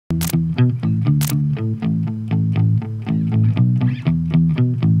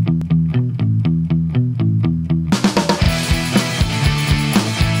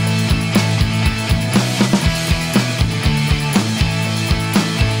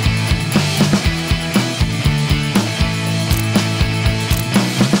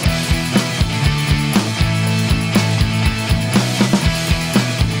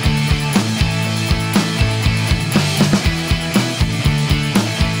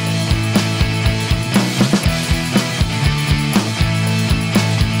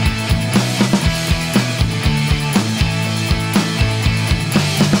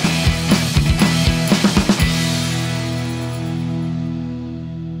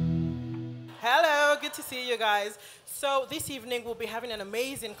excited to see you guys. So this evening we'll be having an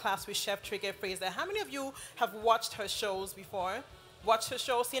amazing class with Chef Tregaye Fraser. How many of you have watched her shows before? Watched her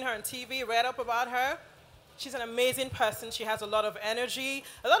show, seen her on TV, read up about her? She's an amazing person. She has a lot of energy,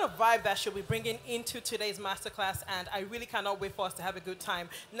 a lot of vibe that she'll be bringing into today's masterclass, and I really cannot wait for us to have a good time.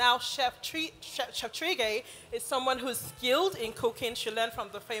 Now, Chef Tregaye is someone who's skilled in cooking. She learned from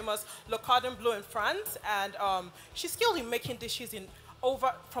the famous Le Cordon Bleu in France, and she's skilled in making dishes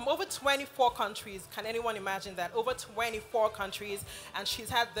from over 24 countries. Can anyone imagine that? Over 24 countries, and she's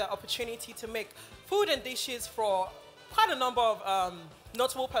had the opportunity to make food and dishes for quite a number of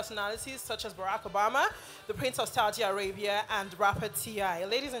notable personalities such as Barack Obama, the Prince of Saudi Arabia, and rapper T.I.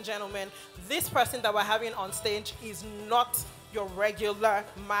 Ladies and gentlemen, this person that we're having on stage is not your regular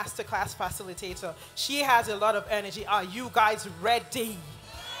masterclass facilitator. She has a lot of energy. Are you guys ready?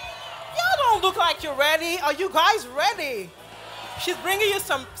 Y'all don't look like you're ready. Are you guys ready? She's bringing you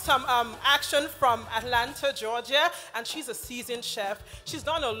some action from Atlanta, Georgia, and she's a seasoned chef. She's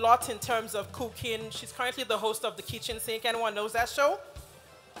done a lot in terms of cooking. She's currently the host of The Kitchen Sink. Anyone knows that show?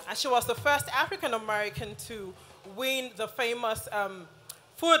 And she was the first African-American to win the famous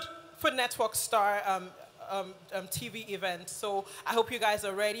Food Network Star TV event. So I hope you guys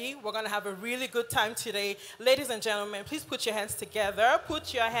are ready. We're going to have a really good time today. Ladies and gentlemen, please put your hands together.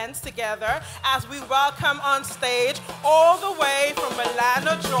 Put your hands together as we welcome on stage all the way from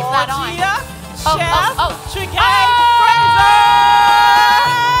Atlanta, Georgia, Chef Tregaye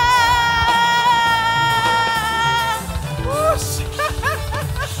Fraser.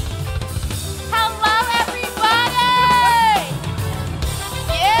 Hello, everybody.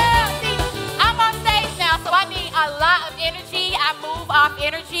 Yeah, see, I'm on stage now, so I need a lot of energy. I move off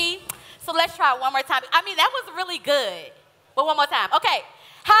energy. So let's try it one more time. I mean, that was really good. But one more time. Okay.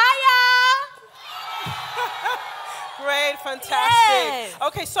 Hi, y'all. Great, fantastic. Yes.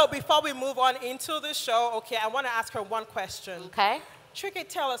 Okay, so before we move on into the show, okay, I want to ask her one question. Okay. Tregaye,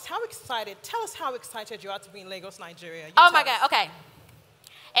 tell us how excited you are to be in Lagos, Nigeria. Oh my God, okay.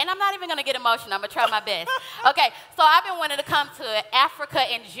 And I'm not even gonna get emotional, I'm gonna try my best. Okay, so I've been wanting to come to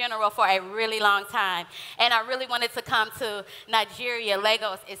Africa in general for a really long time. And I really wanted to come to Nigeria,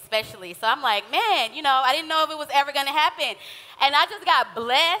 Lagos especially. So I'm like, man, you know, I didn't know if it was ever gonna happen. And I just got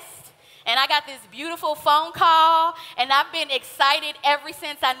blessed. And I got this beautiful phone call, and I've been excited ever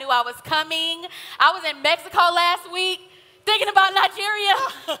since I knew I was coming. I was in Mexico last week, thinking about Nigeria.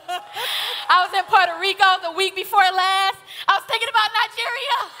 I was in Puerto Rico the week before last. I was thinking about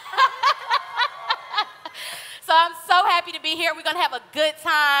Nigeria. So I'm so happy to be here. We're gonna have a good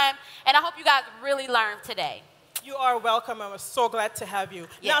time, and I hope you guys really learn today. You are welcome, and we're so glad to have you.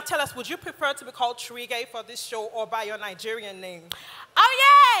 Yes. Now tell us, would you prefer to be called Tregaye for this show or by your Nigerian name? Oh,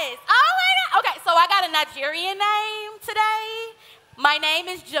 yes. Oh, my God. Okay, so I got a Nigerian name today. My name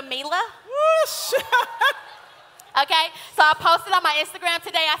is Jamila. Whoosh. Okay, so I posted on my Instagram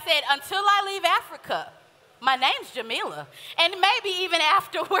today, I said, until I leave Africa, my name's Jamila. And maybe even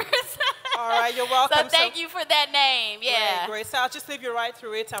afterwards. All right, you're welcome. So thank you for that name, yeah. Great. So I'll just leave you right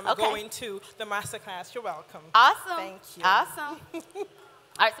through it and we'll go into the masterclass. You're welcome. Awesome. Thank you. Awesome. All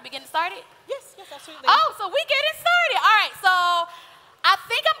right, so we getting started? Yes, absolutely. Oh, so we getting started. All right, so I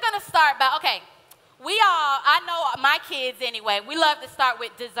think I'm going to start by, okay, I know my kids anyway, we love to start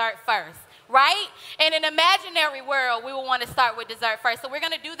with dessert first. Right? In an imaginary world, we will want to start with dessert first. So we're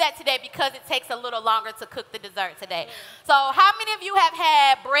going to do that today because it takes a little longer to cook the dessert today. So how many of you have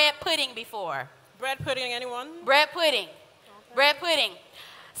had bread pudding before? Bread pudding, anyone? Bread pudding. Okay. Bread pudding.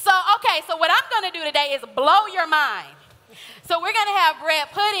 So, okay, so what I'm going to do today is blow your mind. So we're going to have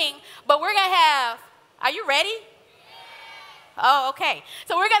bread pudding, but we're going to have, are you ready? Oh, okay.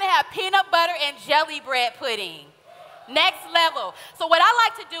 So we're going to have peanut butter and jelly bread pudding. Next level. So what I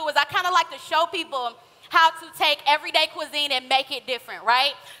like to do is I kind of like to show people how to take everyday cuisine and make it different,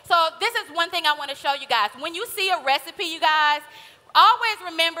 right? So this is one thing I want to show you guys. When you see a recipe, you guys, always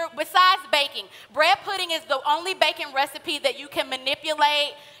remember, besides baking, bread pudding is the only baking recipe that you can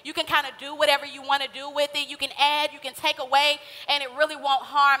manipulate. You can kind of do whatever you want to do with it. You can add, you can take away, and it really won't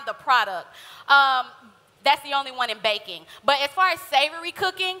harm the product. That's the only one in baking. But as far as savory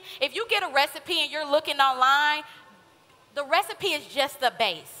cooking, if you get a recipe and you're looking online, the recipe is just the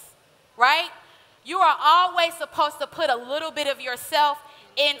base, right? You are always supposed to put a little bit of yourself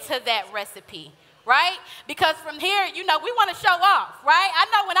into that recipe, right? Because from here, you know, we want to show off, right? I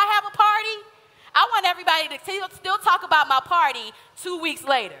know when I have a party, I want everybody to still talk about my party 2 weeks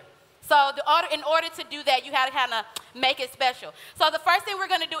later. So in order to do that, you have to kind of make it special. So the first thing we're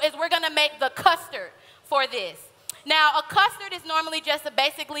going to do is we're going to make the custard for this. Now, a custard is normally just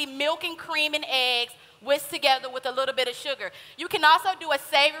basically milk and cream and eggs whisked together with a little bit of sugar. You can also do a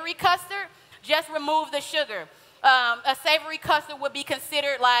savory custard. just remove the sugar. A savory custard would be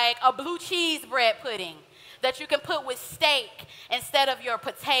considered like a blue cheese bread pudding that you can put with steak instead of your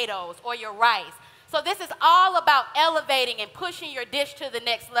potatoes or your rice. So this is all about elevating and pushing your dish to the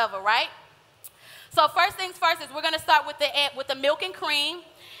next level, right? So first things first is we're going to start with the milk and cream.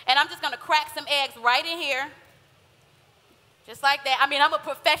 And I'm just going to crack some eggs right in here. Just like that. I mean, I'm a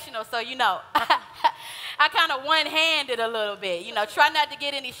professional, so you know. I kind of one-handed a little bit. You know, try not to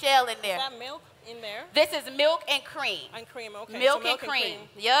get any shell in there. Is that milk in there? This is milk and cream. And cream, okay. Milk, so milk and cream.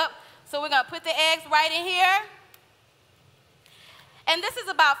 Yep. So we're going to put the eggs right in here. And this is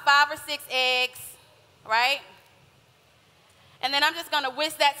about 5 or 6 eggs, right? And then I'm just going to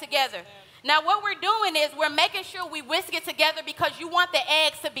whisk that together. Now, what we're doing is we're making sure we whisk it together because you want the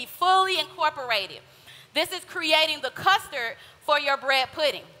eggs to be fully incorporated. This is creating the custard for your bread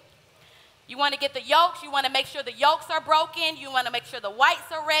pudding. You want to get the yolks. You want to make sure the yolks are broken. You want to make sure the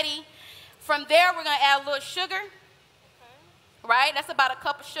whites are ready. From there, we're going to add a little sugar, right? That's about a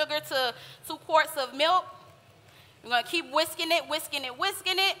cup of sugar to 2 quarts of milk. We're going to keep whisking it, whisking it,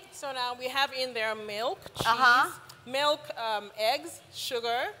 whisking it. So now we have in there milk, cheese, milk, eggs,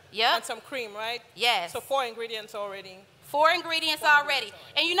 sugar, and some cream, right? Yes. So 4 ingredients already. 4 ingredients already.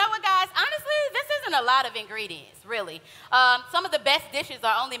 And you know what, guys? Honestly, this isn't a lot of ingredients, really. Some of the best dishes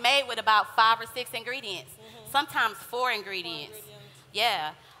are only made with about 5 or 6 ingredients. Sometimes 4 ingredients.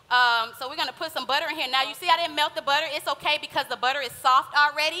 Yeah. So we're going to put some butter in here. Now, you see I didn't melt the butter. It's okay because the butter is soft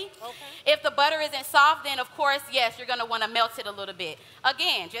already. If the butter isn't soft, then, of course, yes, you're going to want to melt it a little bit.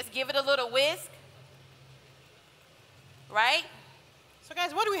 Again, just give it a little whisk. Right? So,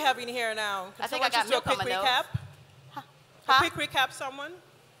 guys, what do we have in here now? I think I got milk on my nose. A quick recap, someone?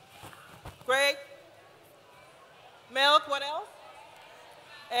 Great. Milk, what else?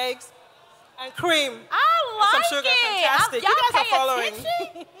 Eggs. And cream. I like and some sugar. it. Fantastic. You guys are following.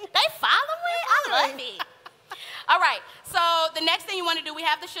 They following? I love it. All right. So the next thing you want to do, we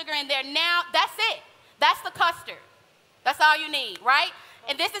have the sugar in there. Now, that's it. That's the custard. That's all you need, right?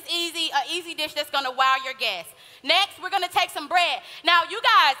 And this is easy, an easy dish that's going to wow your guests. Next, we're going to take some bread. Now, you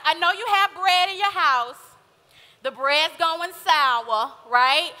guys, I know you have bread in your house. The bread's going sour,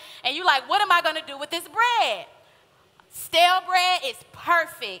 right? And you're like, what am I going to do with this bread? Stale bread is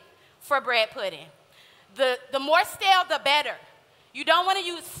perfect for bread pudding. The more stale, the better. You don't want to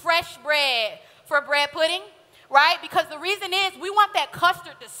use fresh bread for bread pudding, right? Because the reason is we want that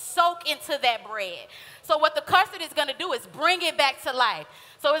custard to soak into that bread. So what the custard is going to do is bring it back to life.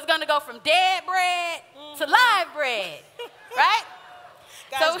 So it's going to go from dead bread to live bread, right?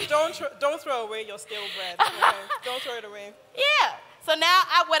 Guys, so, don't throw away your stale bread. Okay? Don't throw it away. Yeah. So now,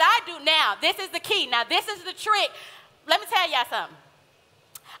 what I do now, this is the key. Now, this is the trick. Let me tell y'all something.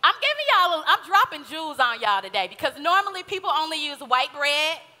 I'm dropping jewels on y'all today because normally people only use white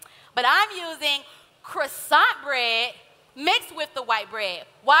bread, but I'm using croissant bread mixed with the white bread.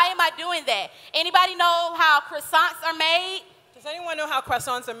 Why am I doing that? Anybody know how croissants are made? Does anyone know how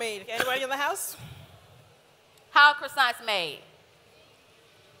croissants are made? Anybody in the house? How are croissants made?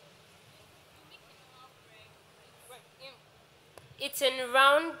 It's in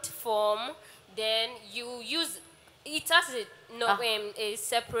round form. Then you use it has a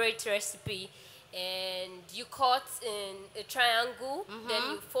separate recipe, and you cut in a triangle. Then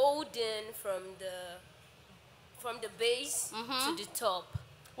you fold in from the base to the top.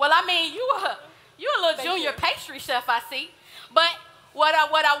 Well, I mean, you a little junior pastry chef, I see. But what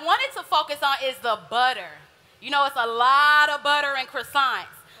I wanted to focus on is the butter. You know, it's a lot of butter in croissants.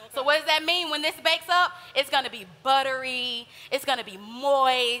 So what does that mean? When this bakes up, it's going to be buttery. It's going to be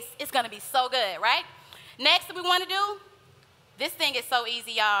moist. It's going to be so good, right? Next, we want to do, this thing is so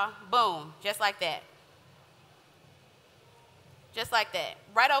easy, y'all. Boom, just like that. Just like that,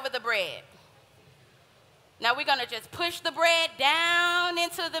 right over the bread. Now we're going to just push the bread down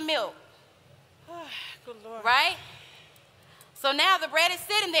into the milk. Good Lord. Right? So now the bread is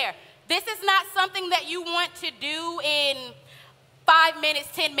sitting there. This is not something that you want to do in 5 minutes,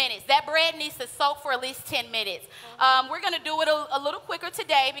 10 minutes. That bread needs to soak for at least 10 minutes. We're going to do it a little quicker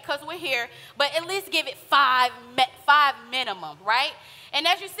today because we're here, but at least give it five minimum, right? And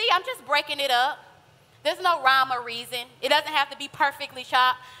as you see, I'm just breaking it up. There's no rhyme or reason. It doesn't have to be perfectly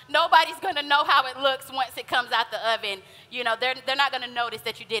chopped. Nobody's going to know how it looks once it comes out the oven. You know, they're not going to notice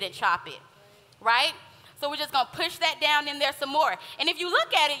that you didn't chop it, right? So we're just going to push that down in there some more. And if you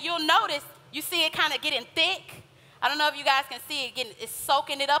look at it, you'll notice, you see it kind of getting thick. I don't know if you guys can see it it's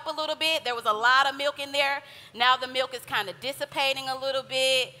soaking it up a little bit. There was a lot of milk in there. Now the milk is kind of dissipating a little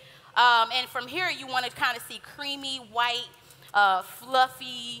bit. And from here, you want to kind of see creamy, white,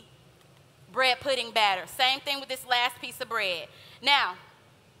 fluffy bread pudding batter. Same thing with this last piece of bread. Now,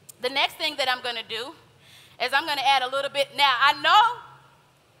 the next thing that I'm going to do is I'm going to add a little bit. Now, I know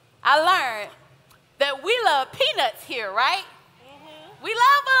I learned that we love peanuts here, right? We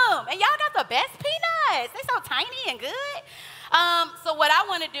love them. And y'all got the best peanuts. They're so tiny and good. So what I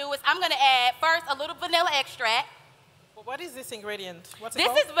want to do is I'm going to add first a little vanilla extract. Well, what is this ingredient? What's it This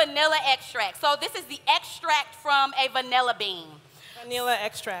called? is vanilla extract. So this is the extract from a vanilla bean. Vanilla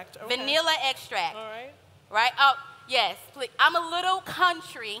extract. Okay. Vanilla extract. All right. Right? Oh, yes. Please. I'm a little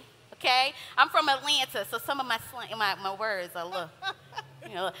country, okay? I'm from Atlanta, so some of my words are a little,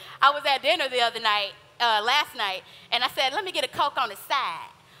 you know. I was at dinner the other night, last night, and I said, let me get a Coke on the side.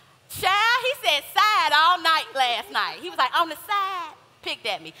 Child, he said side all night last night. He was like, on the side, picked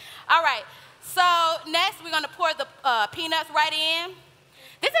at me. All right, so next we're gonna pour the peanuts right in.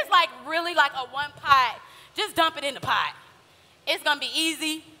 This is like really like a one pot. Just dump it in the pot. It's gonna be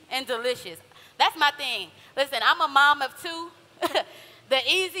easy and delicious. That's my thing. Listen, I'm a mom of two. The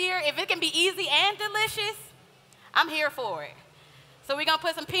easier, if it can be easy and delicious, I'm here for it. So we're gonna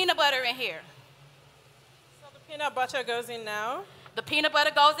put some peanut butter in here. So the peanut butter goes in now. The peanut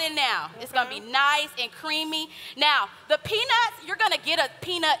butter goes in now. Okay. It's gonna be nice and creamy. Now, the peanuts, you're gonna get a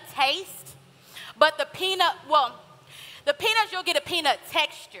peanut taste, but the peanuts, you'll get a peanut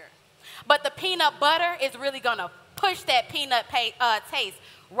texture, but the peanut butter is really gonna push that peanut taste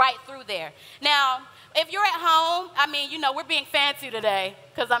right through there. Now, if you're at home, I mean, you know, we're being fancy today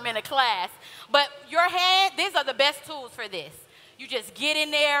because I'm in a class, but your hand, these are the best tools for this. You just get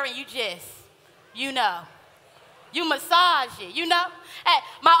in there and you just, you know, you massage it, you know? Hey,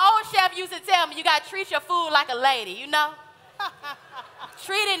 my old chef used to tell me, you got to treat your food like a lady, you know?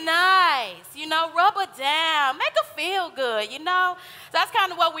 Treat it nice, you know, rub it down, make it feel good, you know? So that's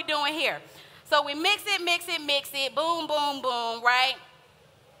kind of what we're doing here. So we mix it, boom, boom, boom, right?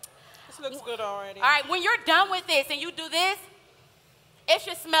 This looks good already. All right, when you're done with this and you do this, it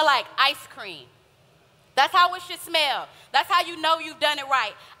should smell like ice cream. That's how it should smell. That's how you know you've done it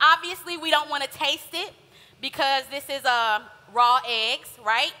right. Obviously, we don't want to taste it because this is raw eggs,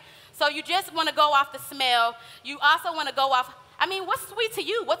 right? So you just want to go off the smell. You also want to go off, I mean, what's sweet to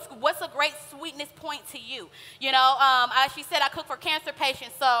you? What's a great sweetness point to you? You know, she said I cook for cancer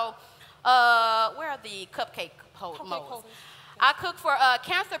patients, so where are the cupcake molds? I cook for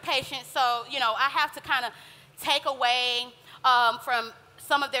cancer patients, so, you know, I have to kind of take away from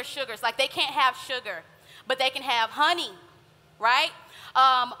some of their sugars. Like, they can't have sugar, but they can have honey, right?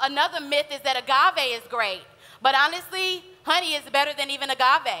 Another myth is that agave is great, but honestly, honey is better than even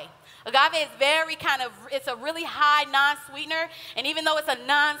agave. Agave is very kind of, it's a really high non-sweetener, and even though it's a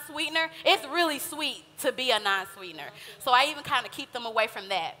non-sweetener, it's really sweet to be a non-sweetener. So I even kind of keep them away from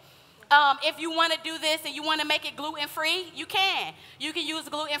that. If you want to do this and you want to make it gluten-free, you can. You can use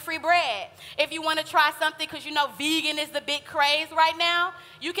gluten-free bread. If you want to try something, because you know vegan is the big craze right now,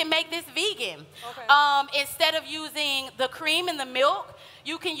 you can make this vegan. Okay. Instead of using the cream and the milk,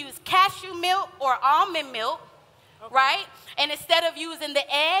 you can use cashew milk or almond milk, okay, right? And instead of using the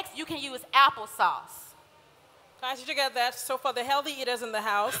eggs, you can use applesauce. Guys, did you get that? So for the healthy eaters in the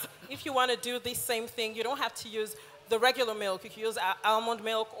house, if you want to do this same thing, you don't have to use the regular milk. You can use almond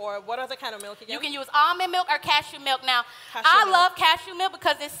milk, or what other kind of milk again? You can use almond milk or cashew milk. Now, I love cashew milk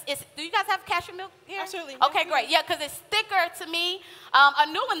because it's, do you guys have cashew milk here? Absolutely. Okay, great. Yeah, because it's thicker to me. A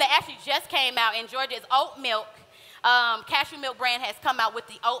new one that actually just came out in Georgia is oat milk. Cashew milk brand has come out with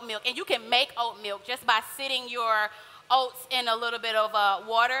the oat milk, and you can make oat milk just by sitting your oats in a little bit of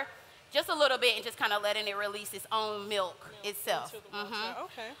water, just a little bit, and just kind of letting it release its own milk itself.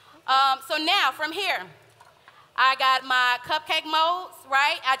 Okay. So now, from here, I got my cupcake molds,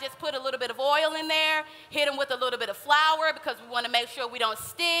 right? I just put a little bit of oil in there, hit them with a little bit of flour because we want to make sure we don't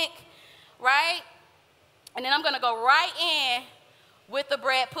stick, right? And then I'm going to go right in with the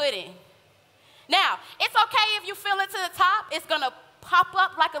bread pudding. Now, it's okay if you fill it to the top. It's going to pop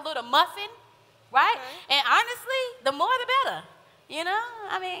up like a little muffin, right? Okay. And honestly, the more the better, you know?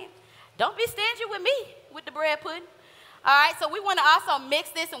 I mean, don't be stingy with me with the bread pudding. All right, so we want to also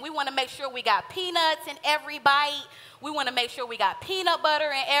mix this, and we want to make sure we got peanuts in every bite. We want to make sure we got peanut butter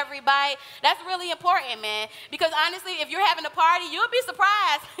in every bite. That's really important, man, because honestly, if you're having a party, you'll be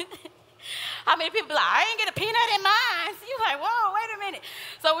surprised how many people be like, I ain't get a peanut in mine. So you're like, whoa, wait a minute.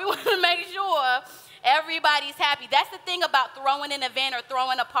 So we want to make sure everybody's happy. That's the thing about throwing an event or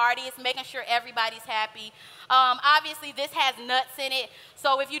throwing a party, is making sure everybody's happy. Obviously, this has nuts in it.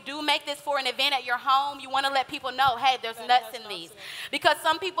 So if you do make this for an event at your home, you want to let people know, hey, there's nuts in these. Because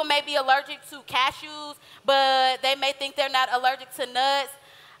some people may be allergic to cashews, but they may think they're not allergic to nuts.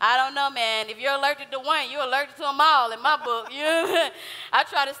 I don't know, man. If you're allergic to one, you're allergic to them all in my book. I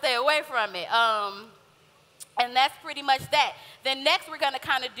try to stay away from it. And that's pretty much that. Then next we're gonna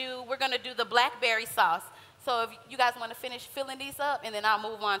do the blackberry sauce. So if you guys wanna finish filling these up, and then I'll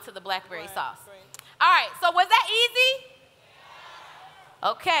move on to the blackberry sauce. Great. All right, so was that easy?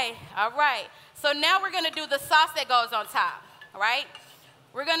 Okay, all right. So now we're gonna do the sauce that goes on top, all right?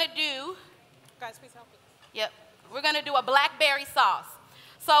 We're gonna do, Guys, please help me. yep, we're gonna do a blackberry sauce.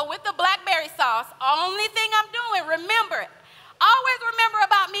 So with the blackberry sauce, only thing I'm doing, remember, always remember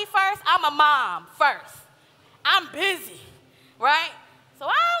about me first, I'm a mom first. I'm busy, right? So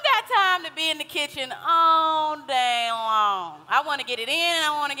I don't got time to be in the kitchen all day long. I want to get it in and I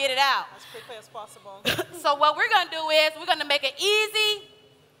want to get it out. As quickly as possible. So what we're going to do is we're going to make it easy,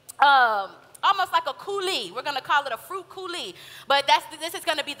 almost like a coulis. We're going to call it a fruit coulis. But this is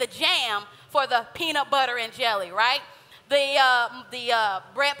going to be the jam for the peanut butter and jelly, right? The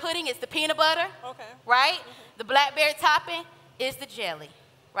bread pudding is the peanut butter, Okay. right? The blackberry topping is the jelly,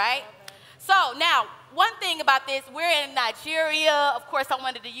 right? So now, one thing about this, we're in Nigeria. Of course, I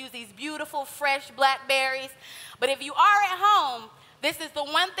wanted to use these beautiful, fresh blackberries. But if you are at home, this is the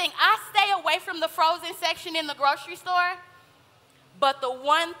one thing. I stay away from the frozen section in the grocery store. But the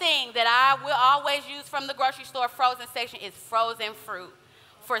one thing that I will always use from the grocery store frozen section is frozen fruit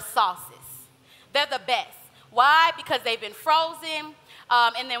for sauces. They're the best. Why? Because they've been frozen.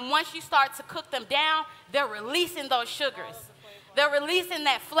 And then once you start to cook them down, they're releasing those sugars. They're releasing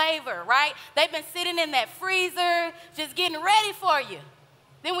that flavor, right? They've been sitting in that freezer, just getting ready for you.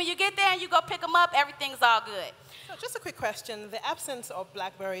 Then when you get there and you go pick them up, everything's all good. So just a quick question. The absence of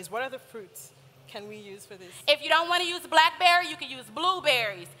blackberries, what other fruits can we use for this? If you don't want to use blackberry, you can use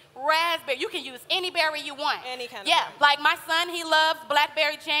blueberries, raspberry. You can use any berry you want. Any kind of Yeah, berry. like my son, he loves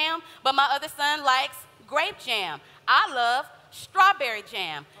blackberry jam, but my other son likes grape jam. I love strawberry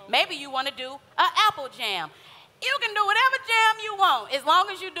jam. Okay. Maybe you want to do an apple jam. You can do whatever jam you want. As long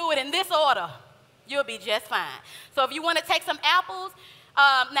as you do it in this order, you'll be just fine. So if you want to take some apples,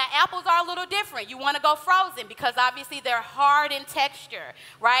 now apples are a little different. You want to go frozen because obviously they're hard in texture,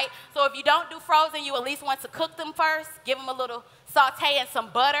 right? So if you don't do frozen, you at least want to cook them first. Give them a little saute and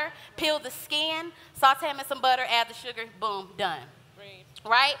some butter. Peel the skin, saute them in some butter, add the sugar, boom, done. Great.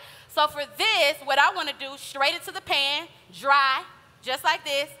 Right? So for this, what I want to do, straight into the pan, dry, just like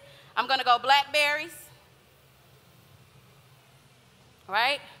this. I'm going to go blackberries.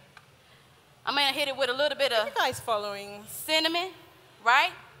 Right? I'm going to hit it with a little bit of you guys following? Cinnamon,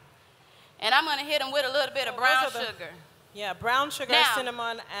 right? And I'm going to hit them with a little bit of brown those are sugar. Yeah, brown sugar, Now-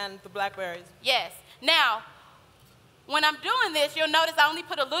 cinnamon, and the blackberries. Yes. Now, when I'm doing this, you'll notice I only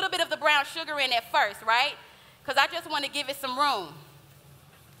put a little bit of the brown sugar in at first, right? Because I just want to give it some room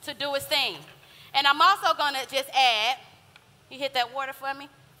to do its thing. And I'm also going to just add, you hit that water for me?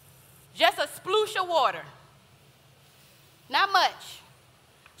 Just a sploosh of water. Not much.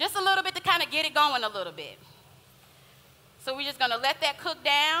 Just a little bit to kind of get it going a little bit. So we're just going to let that cook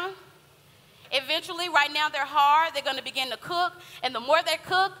down. Eventually, right now they're hard. They're going to begin to cook. And the more they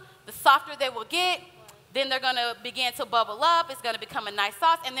cook, the softer they will get. Then they're going to begin to bubble up. It's going to become a nice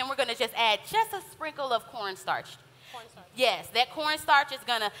sauce. And then we're going to just add just a sprinkle of cornstarch. Cornstarch. Yes, that cornstarch is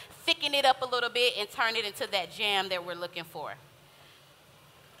going to thicken it up a little bit and turn it into that jam that we're looking for.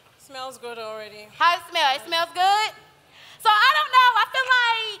 Smells good already. How it smell? It smells good? So I don't know. I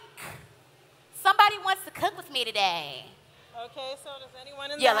feel like somebody wants to cook with me today. Okay, so does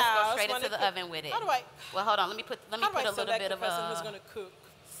anyone in Yeah, the let's house go straight wanna into the cook? oven with it. How do I? Well, hold on. Let me put a little bit the of person who's going to cook?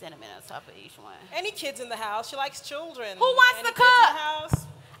 cinnamon on top of each one. Any kids in the house? She likes children. Who wants Any to kids in cook? the house?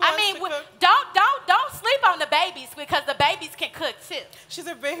 Who I wants mean, to cook? don't sleep on the babies because the babies can cook too. She's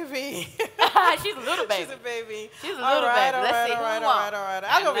a baby. She's a little baby. She's a baby. She's a little baby. Let's see who all wants. right.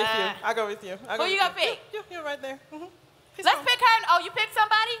 I'll go with you. I'll go with you. Who you gonna pick? You're right there. Let's pick her. Oh, you pick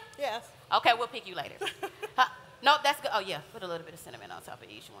somebody? Yes. Okay, we'll pick you later. Nope, that's good. Oh, yeah. Put a little bit of cinnamon on top of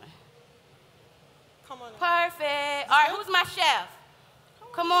each one. Come on. Perfect. All right, who's my chef?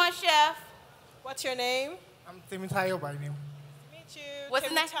 Come on, chef. What's your name? I'm Timmy Tayo by name. Meet you. What's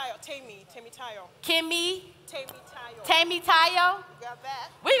the name? Tammy Tayo. Kimmy. Tammy Tayo. Tammy Tayo. You got that?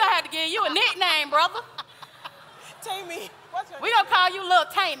 We gonna have to give you a nickname, brother. Tammy. What's your We name? gonna call you Little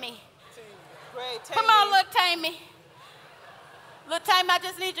Tammy. Great. Tammy. Come on, Little Tammy. Little Tammy, I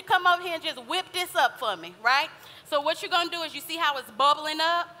just need you to come over here and just whip this up for me, right? So what you're gonna do is you see how it's bubbling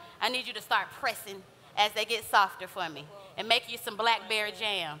up? I need you to start pressing as they get softer for me and make you some blackberry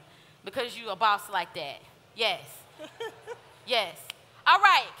jam because you a boss like that. Yes. Yes. All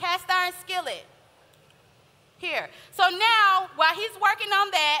right, cast iron skillet. Here. So now, while he's working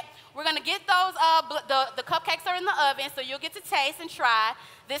on that, we're gonna get those, the cupcakes are in the oven, so you'll get to taste and try.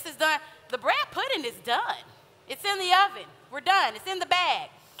 This is done. The bread pudding is done. It's in the oven. We're done. It's in the bag.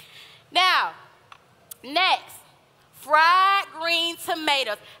 Now, Next, fried green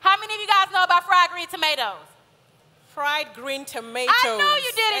tomatoes. How many of you guys know about fried green tomatoes? Fried green tomatoes. I know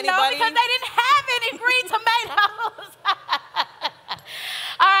you didn't know because they didn't have any green tomatoes.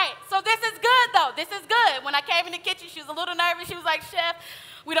 All right, so this is good though. This is good. When I came in the kitchen, she was a little nervous. She was like, "Chef,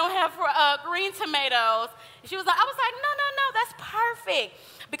 we don't have green tomatoes." She was like, I was like, no, that's perfect.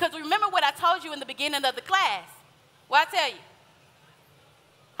 Because remember what I told you in the beginning of the class. What I tell you?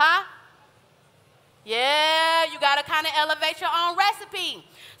 Huh? Yeah, you got to kind of elevate your own recipe.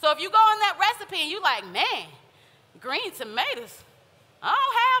 So if you go on that recipe and you like, man, green tomatoes, I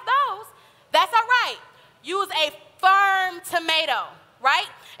don't have those. That's all right. Use a firm tomato, right?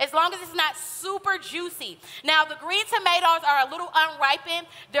 As long as it's not super juicy. Now, the green tomatoes are a little unripened.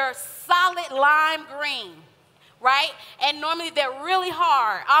 They're solid lime green, right? And normally they're really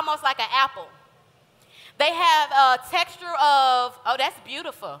hard, almost like an apple. They have a texture of, oh, that's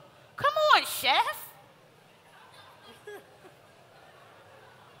beautiful. Come on, chef.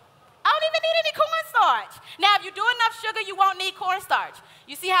 I don't even need any cornstarch. Now, if you do enough sugar, you won't need cornstarch.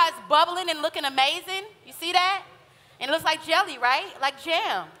 You see how it's bubbling and looking amazing? You see that? And it looks like jelly, right? Like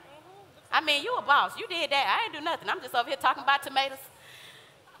jam. I mean, you a boss. You did that. I ain't do nothing. I'm just over here talking about tomatoes.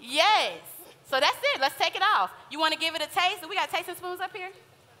 Yes. So that's it. Let's take it off. You want to give it a taste? Do we got tasting spoons up here?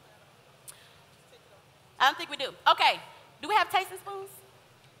 I don't think we do. Okay. Do we have tasting spoons?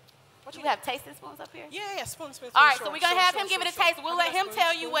 Do we have tasting spoons up here? Yeah, spoons. All right, so we're going to have him give it a taste. We'll let him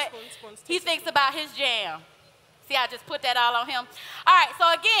tell you what he thinks about his jam. See, I just put that all on him. All right,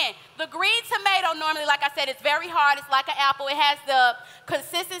 so again, the green tomato normally, like I said, it's very hard. It's like an apple. It has the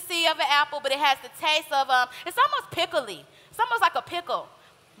consistency of an apple, but it has the taste of, it's almost pickly. It's almost like a pickle,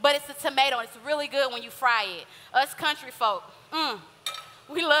 but it's a tomato, and it's really good when you fry it. Us country folk,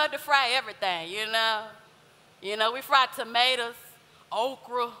 we love to fry everything, you know. You know, we fry tomatoes,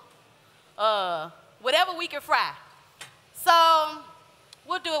 okra, whatever we can fry. So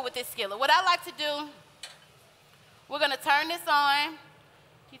we'll do it with this skillet. What I like to do, we're going to turn this on.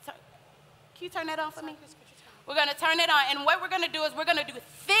 Can you turn that on for me? We're going to turn it on. And what we're going to do is we're going to do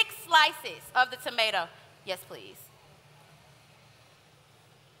thick slices of the tomato. Yes, please.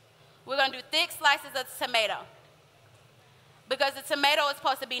 We're going to do thick slices of the tomato. Because the tomato is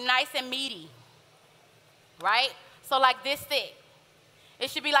supposed to be nice and meaty. Right? So like this thick. It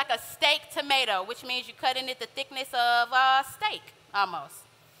should be like a steak tomato, which means you're cutting it the thickness of a steak, almost.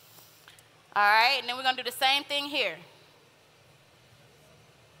 All right, and then we're going to do the same thing here.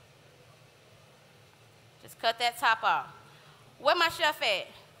 Just cut that top off. Where my chef at?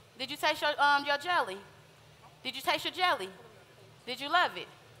 Did you taste your jelly? Did you taste your jelly? Did you love it?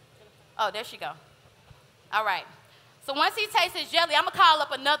 Oh, there she go. All right. So once he tastes his jelly, I'm going to call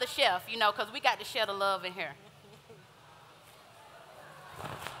up another chef, you know, because we got to share the love in here.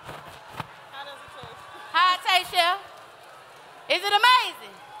 How does it taste? How it tastes, chef? Is it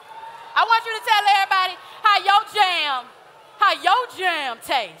amazing? I want you to tell everybody how your jam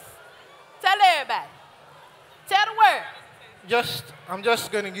tastes. Tell everybody. Tell the world. I'm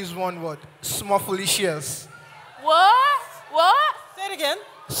just going to use one word. Smufflicious. What? Say it again.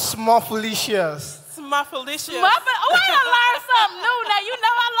 Smufflicious. Smufflicious. Oh, I done learned something new. Now, you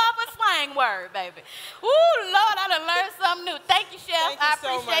know I love a slang word, baby. Ooh, Lord, I done learned something new. Thank you, chef. Thank you I so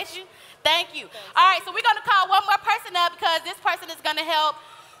appreciate much. you. Thank you. All right, so we're going to call one more person up because this person is going to help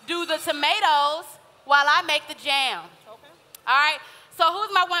do the tomatoes while I make the jam. Okay. All right, so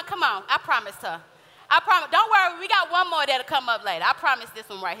who's my one? Come on, I promised her. I promise. Don't worry, we got one more that'll come up later. I promise this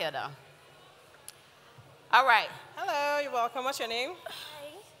one right here, though. All right. Hello, you're welcome. What's your name? Hi.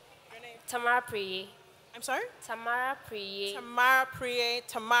 Your name? Tamara Priye. I'm sorry? Tamara Priye. Tamara Priye.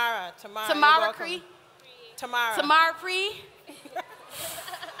 Tamara. Tamara Priye. Tamara. Tamara Priye.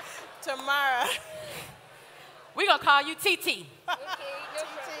 Tamara. We're going to call you TT. Okay, no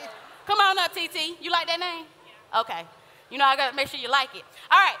problem. Come on up, TT. You like that name? Okay. You know, I got to make sure you like it.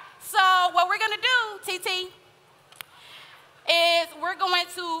 All right. So what we're going to do, TT, is we're going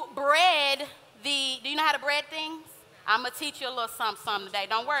to bread do you know how to bread things? I'm going to teach you a little something today.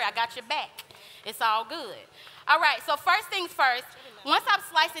 Don't worry, I got your back. It's all good. All right, so first things first, once I'm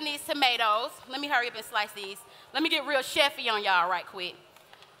slicing these tomatoes, let me hurry up and slice these. Let me get real chefy on y'all right quick.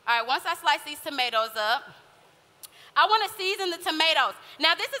 All right, once I slice these tomatoes up, I want to season the tomatoes.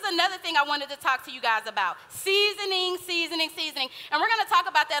 Now, this is another thing I wanted to talk to you guys about. Seasoning. And we're going to talk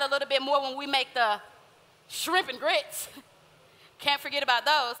about that a little bit more when we make the shrimp and grits. Can't forget about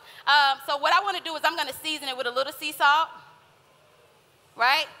those. So what I want to do is I'm going to season it with a little sea salt,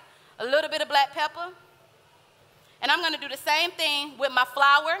 right? A little bit of black pepper. And I'm going to do the same thing with my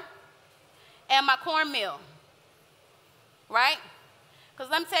flour and my cornmeal, right?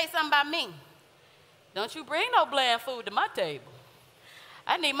 Because let me tell you something about me. Don't you bring no bland food to my table.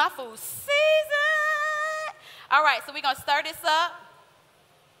 I need my food seasoned. All right, so we're going to stir this up,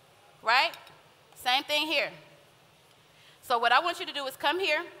 right? Same thing here. So what I want you to do is come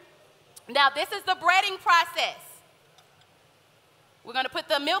here. Now, this is the breading process. We're going to put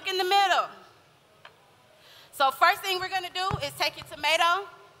the milk in the middle. So first thing we're going to do is take your tomato.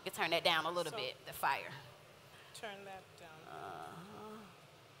 You can turn that down a little bit, the fire. Turn that down.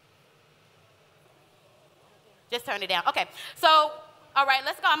 Just turn it down. Okay, so, all right,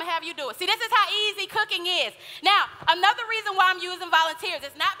 let's go. I'm going to have you do it. See, this is how easy cooking is. Now, another reason why I'm using volunteers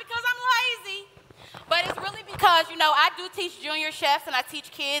is not because I'm lazy, but it's really because, you know, I do teach junior chefs, and I teach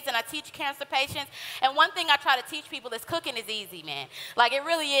kids, and I teach cancer patients. And one thing I try to teach people is cooking is easy, man. Like, it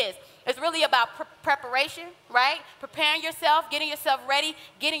really is. It's really about preparation, right? Preparing yourself, getting yourself ready,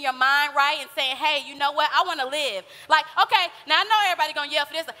 getting your mind right, and saying, hey, you know what? I want to live. Like, okay, now I know everybody's going to yell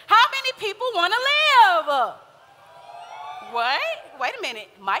for this. How many people want to live? What? Wait a minute.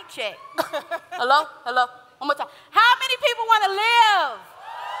 Mic check. Hello? Hello? One more time. How many people want to live?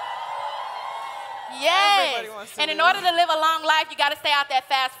 Yes. And in order to live a long life, you got to stay out that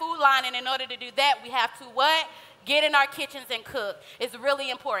fast food line. And in order to do that, we have to what? Get in our kitchens and cook. It's really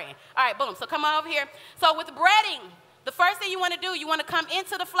important. All right, boom. So come on over here. So with breading, the first thing you want to do, you want to come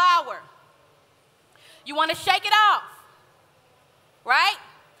into the flour. You want to shake it off, right?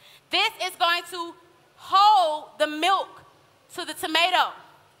 This is going to hold the milk to the tomato.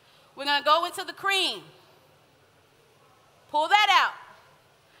 We're going to go into the cream. Pull that out.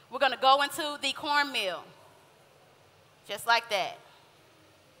 We're going to go into the cornmeal. Just like that.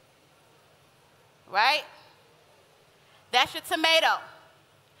 Right? That's your tomato.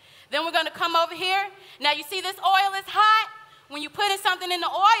 Then we're going to come over here. Now you see this oil is hot. When you put in something in the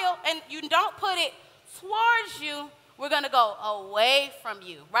oil and you don't put it towards you, we're going to go away from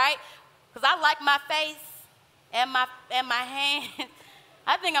you, right? Because I like my face and my hands.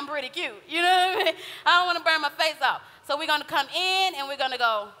 I think I'm pretty cute. You know what I mean? I don't want to burn my face off. So we're going to come in and we're going to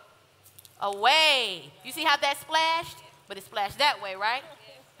go away. You see how that splashed? But it splashed that way, right?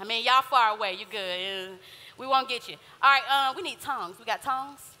 I mean, y'all far away. You're good. We won't get you. All right, we need tongs. We got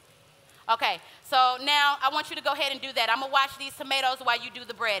tongs? Okay, so now I want you to go ahead and do that. I'm going to watch these tomatoes while you do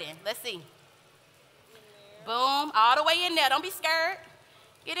the breading. Let's see. Boom, all the way in there. Don't be scared.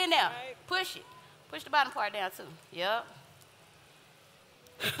 Get in there. Right. Push it. Push the bottom part down, too. Yep.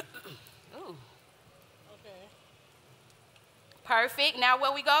 Ooh. Okay. Perfect. Now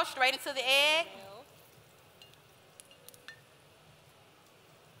where we go? Straight into the egg.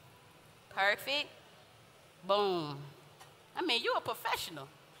 Perfect. Boom. I mean, you're a professional.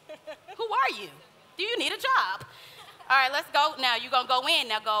 Who are you? Do you need a job? All right, let's go. Now, you're going to go in.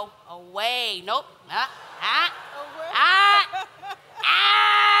 Now, go away. Nope.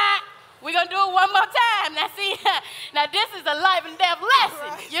 We're going to do it one more time. Now, see, now this is a life and death lesson.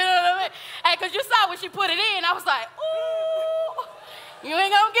 Right. You know what I mean? Hey, because you saw when she put it in, I was like, ooh, you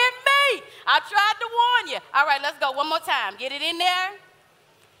ain't going to get me. I tried to warn you. All right, let's go one more time. Get it in there.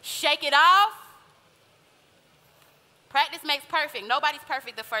 Shake it off. Practice makes perfect. Nobody's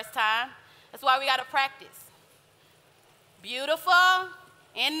perfect the first time. That's why we got to practice. Beautiful.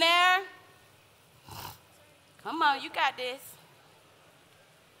 In there. Come on, you got this.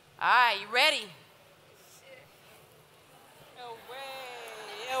 All right, you ready?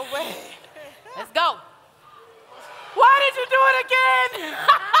 Away. Let's go. Why did you do it again?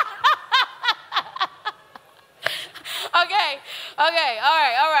 Okay,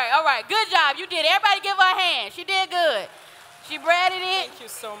 all right. Good job, you did. Everybody give her a hand. She did good. She breaded it. Thank you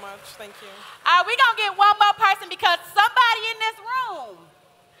so much, thank you. All right, we're going to get one more person because somebody in this room,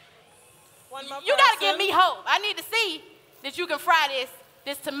 one more you got to give me hope. I need to see that you can fry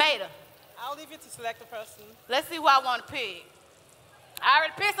this tomato. I'll leave you to select the person. Let's see who I want to pick. I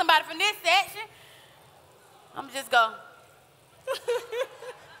already picked somebody from this section. I'm just going.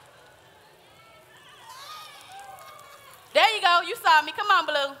 There you go. You saw me. Come on,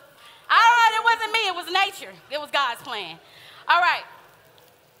 Blue. All right, it wasn't me. It was nature. It was God's plan. All right.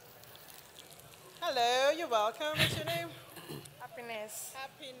 Hello, you're welcome. What's your name? Happiness.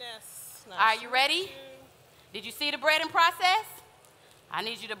 Happiness. Nice. Are you ready? Did you see the breading process? I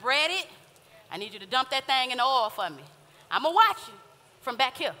need you to bread it. I need you to dump that thing in the oil for me. I'm going to watch you from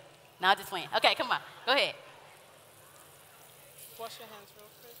back here. No, I'm just playing. Okay, come on. Go ahead. Wash your hands real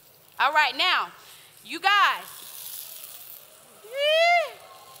quick. All right, now, you guys.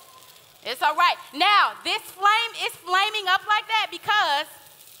 It's all right. Now, this flame is flaming up like that because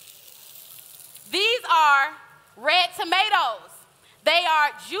these are red tomatoes. They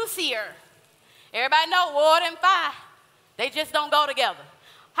are juicier. Everybody know water and fire, they just don't go together.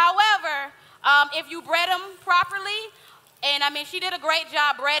 However, If you bread them properly, and I mean, she did a great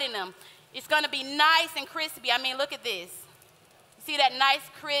job breading them, it's gonna be nice and crispy. I mean, look at this. You see that nice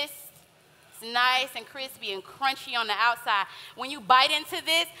crisp? It's nice and crispy and crunchy on the outside. When you bite into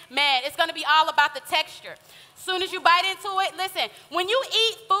this, man, it's gonna be all about the texture. Soon as you bite into it, listen, when you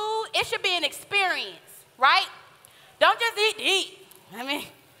eat food, it should be an experience, right? Don't just eat to eat. I mean,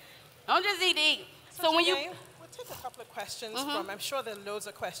 don't just eat to eat. So when you... We'll take a couple of questions from, I'm sure there are loads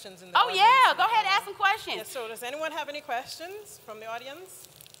of questions in the Oh audience. yeah, go ahead and ask some questions. Yeah, so does anyone have any questions from the audience?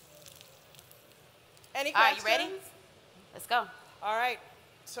 Any All right, questions? you ready? Let's go. All right,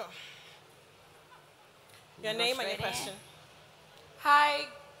 so your name and your Ready? question. Hi,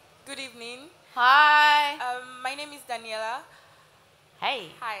 good evening. Hi. My name is Daniela. Hey.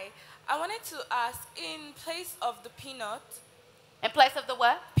 Hi. I wanted to ask, in place of the peanut, In place of the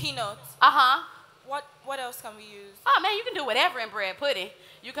what? peanut, Uh-huh. what else can we use? Oh man, you can do whatever in bread pudding.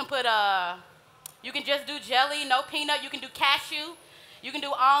 You can put you can just do jelly, no peanut. You can do cashew. You can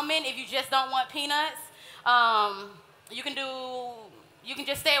do almond if you just don't want peanuts. You can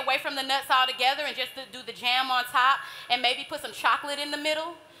just stay away from the nuts altogether and just do the jam on top and maybe put some chocolate in the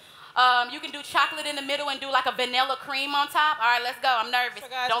middle. You can do chocolate in the middle and do like a vanilla cream on top. All right, let's go. I'm nervous. So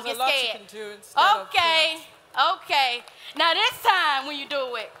guys, Don't there's get a lot scared. you can do instead of Okay. peanuts. Okay. Now this time when you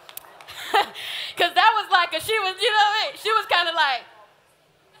do it, because that was like she was, you know what I mean? She was kind of like,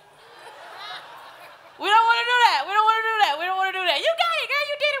 we don't want to do that. We don't want to do that. We don't want to do that. You got it, girl.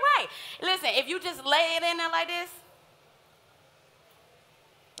 You did it right. Listen, if you just lay it in there like this,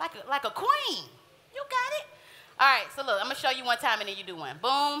 like a queen, you got it. All right, so look, I'm going to show you one time and then you do one.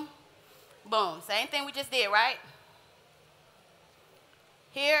 Boom, boom. Same thing we just did, right?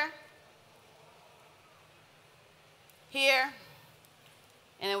 Here, here,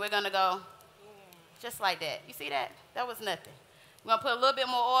 and then we're going to go just like that. You see that? That was nothing. We're going to put a little bit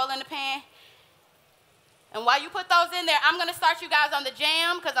more oil in the pan. And while you put those in there, I'm going to start you guys on the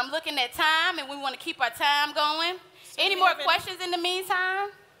jam because I'm looking at time and we want to keep our time going. So Any more questions in the meantime?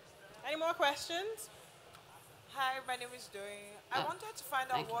 Any more questions? Hi, my name is Doing. I wanted to find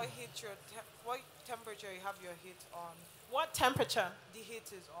out what temperature you have your heat on. What temperature The heat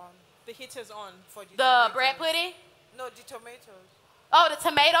is on the heat is on? for the The tomatoes. bread pudding? No, the tomatoes. Oh, the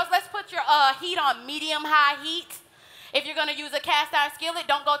tomatoes. Let's put your heat on medium-high heat. If you're going to use a cast iron skillet,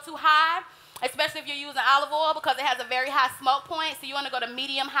 don't go too high, especially if you're using olive oil because it has a very high smoke point. So you want to go to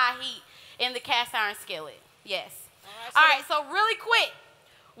medium-high heat in the cast iron skillet. Yes. All right, so really quick,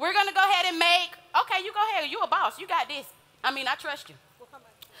 we're going to go ahead and make, okay, you go ahead. You a boss. You got this. I mean, I trust you. We'll come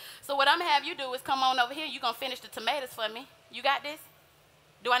back. So what I'm going to have you do is come on over here. You're going to finish the tomatoes for me. You got this?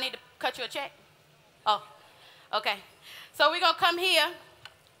 Do I need to cut you a check? Oh, okay. So we're going to come here.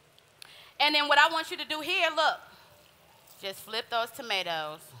 And then what I want you to do here, look, just flip those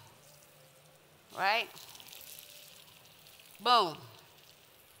tomatoes. Right? Boom.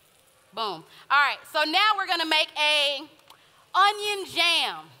 Boom. All right, so now we're going to make a onion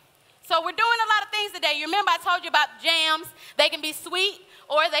jam. So we're doing a lot of things today. You remember I told you about jams. They can be sweet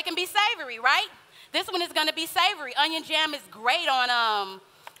or they can be savory, right? This one is going to be savory. Onion jam is great on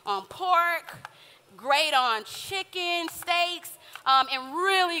pork, great on chicken, steaks, and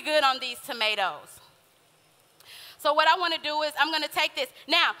really good on these tomatoes. So what I want to do is I'm going to take this.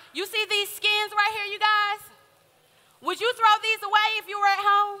 Now, you see these skins right here, you guys? Would you throw these away if you were at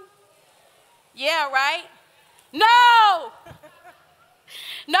home? Yeah, right? No!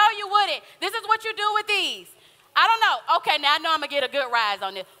 No, you wouldn't. This is what you do with these. I don't know. Okay, now I know I'm going to get a good rise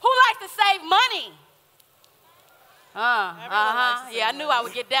on this. Who likes to save money? Yeah, I knew I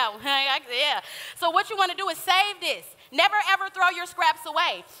would get that one. Yeah. So what you want to do is save this. Never, ever throw your scraps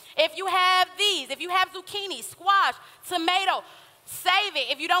away. If you have these, if you have zucchini, squash, tomato, save it.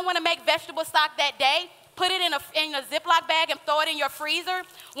 If you don't want to make vegetable stock that day, put it in a Ziploc bag and throw it in your freezer.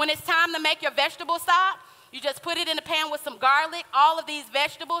 When it's time to make your vegetable stock, you just put it in a pan with some garlic, all of these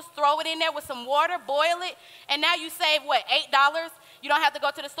vegetables, throw it in there with some water, boil it, and now you save, what, $8? You don't have to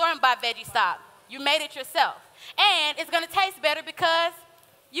go to the store and buy veggie stock. You made it yourself. And it's going to taste better because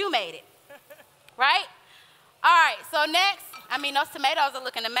you made it, right? All right, so next, I mean, those tomatoes are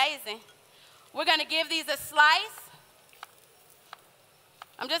looking amazing. We're going to give these a slice.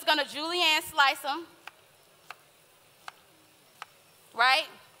 I'm just going to julienne slice them, right?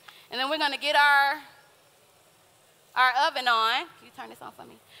 And then we're going to get our oven on. Can you turn this on for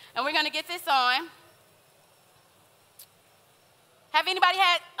me? And we're going to get this on. Have anybody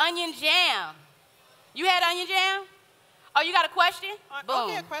had onion jam? You had onion jam? Oh, you got a question? Boom.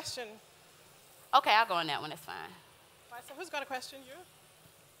 Okay, a question. Okay, I'll go on that one. That's fine. All right, so who's got a question? You?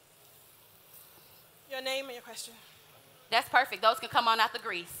 Your name and your question. That's perfect. Those can come on out the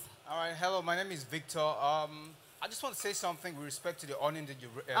grease. All right, hello, my name is Victor. I just want to say something with respect to the onion that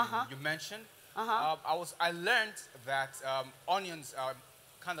you mentioned. I learned that onions are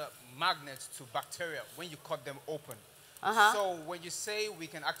kind of magnets to bacteria when you cut them open. So when you say we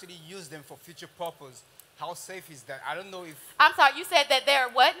can actually use them for future purpose, how safe is that? I don't know if... I'm sorry, you said that they're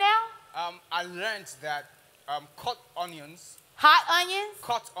what now? I learned that cut onions... Hot onions?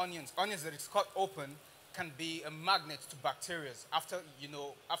 Cut onions, onions that is cut open, can be a magnet to bacteria after,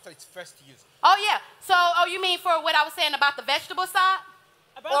 after its first use. Oh, yeah. So, you mean for what I was saying about the vegetable side?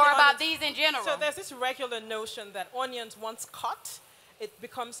 Or about these in general? So there's this regular notion that onions, once cut, it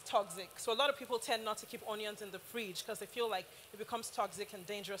becomes toxic. So a lot of people tend not to keep onions in the fridge because they feel like it becomes toxic and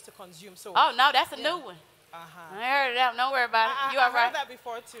dangerous to consume. So oh, no, that's a new one. I heard that. Don't worry about it. You all right? I heard that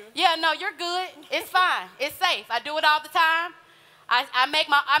before, too. Yeah, no, you're good. It's fine. It's safe. I do it all the time. I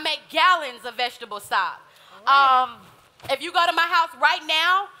make gallons of vegetable stock. If you go to my house right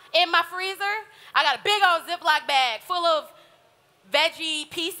now, in my freezer, I got a big old Ziploc bag full of veggie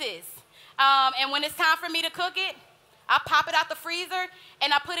pieces. And when it's time for me to cook it, I pop it out the freezer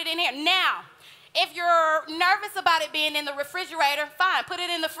and I put it in here. Now, if you're nervous about it being in the refrigerator, fine, put it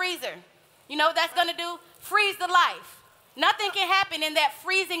in the freezer. You know what that's gonna do? Freeze the life. Nothing can happen in that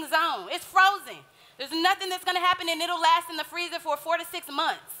freezing zone. It's frozen. There's nothing that's gonna happen and it'll last in the freezer for 4 to 6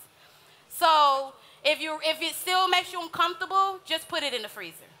 months. So if it still makes you uncomfortable, just put it in the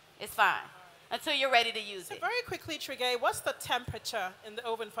freezer. It's fine until you're ready to use it. Very quickly, Tregaye, what's the temperature in the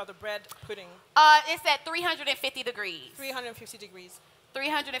oven for the bread pudding? It's at 350 degrees. 350 degrees.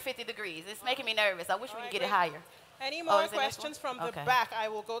 350 degrees. It's making me nervous. I wish we could get it higher. Any more questions from the back? I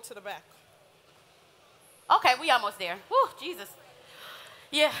will go to the back. Okay, we almost there. Whew, Jesus.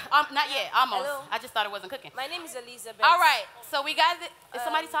 Yeah, not yet, almost. Hello. I just thought it wasn't cooking. My name is Elizabeth. All right, so we got it. Is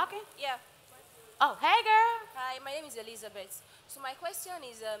somebody talking? Yeah. Oh, hey, girl. Hi, my name is Elizabeth. So my question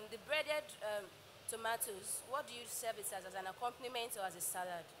is, the breaded tomatoes, what do you serve it as an accompaniment or as a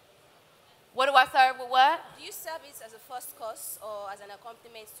salad? What do I serve with what? Do you serve it as a first course or as an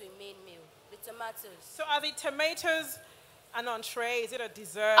accompaniment to a main meal? The tomatoes. So are the tomatoes an entree? Is it a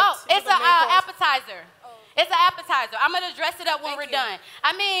dessert? Oh, it's an appetizer. Oh. It's an appetizer. I'm going to dress it up when we're done.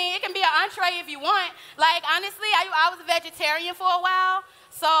 I mean, it can be an entree if you want. Like, honestly, I was a vegetarian for a while.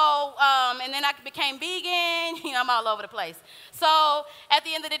 So, and then I became vegan. You know, I'm all over the place. So, at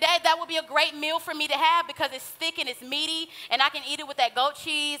the end of the day, that would be a great meal for me to have because it's thick and it's meaty, and I can eat it with that goat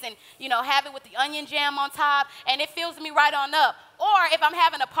cheese and, you know, have it with the onion jam on top, and it fills me right on up. Or if I'm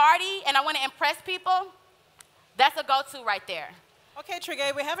having a party and I want to impress people, that's a go-to right there. Okay,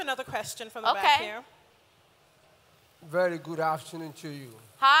 Tregaye, we have another question from the back here. Very good afternoon to you.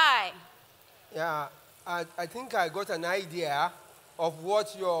 Hi. Yeah, I think I got an idea of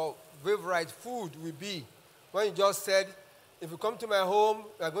what your favorite food will be when you just said, if you come to my home,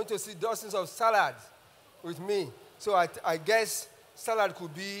 you are going to see dozens of salads with me. So I guess salad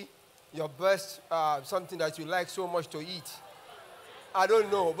could be your best, something that you like so much to eat. I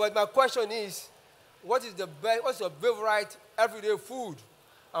don't know, but my question is, what's your favorite everyday food?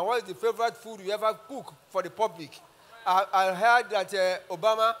 And what is the favorite food you ever cook for the public? I heard that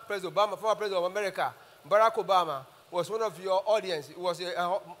former President of America, Barack Obama, was one of your audience. He was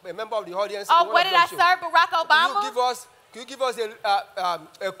a member of the audience. Oh, what did I serve Barack Obama? Can you give us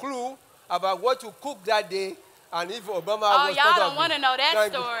a clue about what you cooked that day and if Obama was part of it? Oh, y'all don't want to know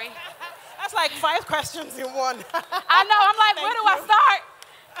that story. That's like 5 questions in one. I know. I'm like, where do I start?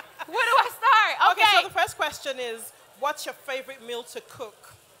 Where do I start? Okay. So the first question is, what's your favorite meal to cook?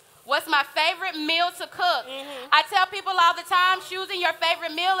 What's my favorite meal to cook? I tell people all the time, choosing your favorite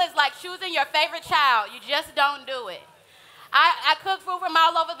meal is like choosing your favorite child. You just don't do it. I cook food from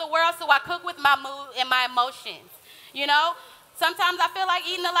all over the world, so I cook with my mood and my emotions. You know, sometimes I feel like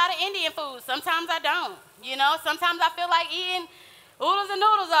eating a lot of Indian food. Sometimes I don't. You know, sometimes I feel like eating oodles and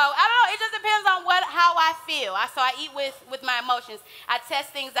noodles. I don't know. It just depends on how I feel. So I eat with my emotions. I test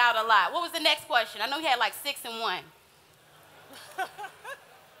things out a lot. What was the next question? I know he had like 6 in one.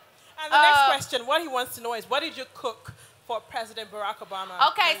 And the next question, what he wants to know is, what did you cook for President Barack Obama?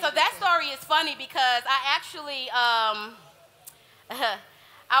 Okay, so that story is funny because I actually, I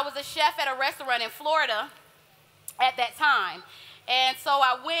was a chef at a restaurant in Florida at that time. And so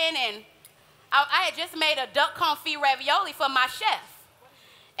I went and I had just made a duck confit ravioli for my chef.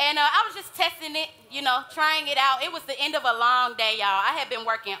 And I was just testing it, you know, trying it out. It was the end of a long day, y'all. I had been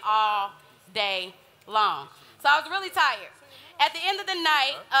working all day long. So I was really tired. At the end of the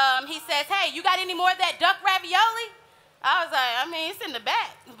night, he says, hey, you got any more of that duck ravioli? I was like, I mean, it's in the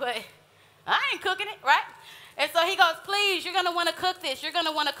back, but I ain't cooking it, right? And so he goes, please, you're going to want to cook this. You're going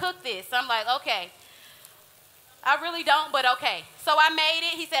to want to cook this. I'm like, okay. I really don't, but okay. So I made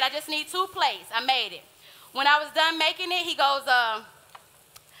it. He said, I just need 2 plates. I made it. When I was done making it, he goes,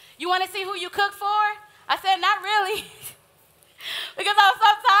 you want to see who you cook for? I said, not really. Because I was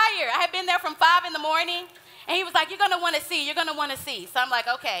so tired. I had been there from 5 in the morning. And he was like, you're going to want to see. You're going to want to see. So I'm like,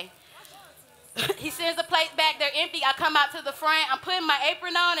 okay. He sends the plates back. They're empty. I come out to the front. I'm putting my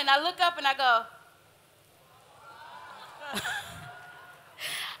apron on, and I look up, and I go,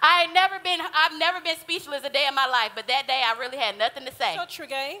 I've never been speechless a day in my life, but that day I really had nothing to say. So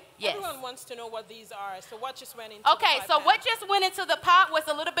Tregaye, yes. Everyone wants to know what these are. So what just went into okay, the so pan? what just went into the pot was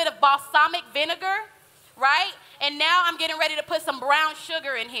a little bit of balsamic vinegar, right? And now I'm getting ready to put some brown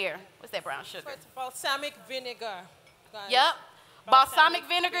sugar in here. What's that brown sugar? So it's balsamic vinegar. Guys. Yep. Balsamic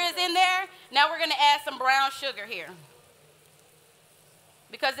vinegar is in there. Now we're going to add some brown sugar here.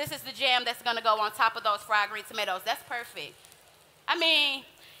 Because this is the jam that's going to go on top of those fried green tomatoes. That's perfect. I mean,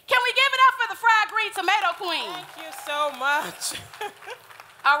 can we give it up for the fried green tomato queen? Thank you so much.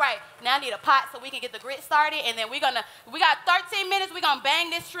 All right, now I need a pot so we can get the grits started, and then we got 13 minutes, we're gonna bang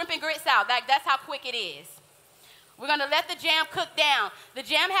this shrimp and grits out. That's how quick it is. We're gonna let the jam cook down. The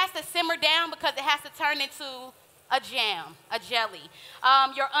jam has to simmer down because it has to turn into a jam, a jelly.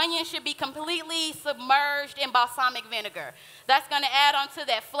 Your onion should be completely submerged in balsamic vinegar. That's gonna add on to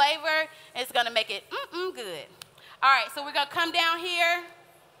that flavor. It's gonna make it good. All right, so we're gonna come down here.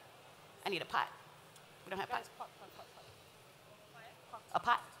 I need a pot. We don't have pot. A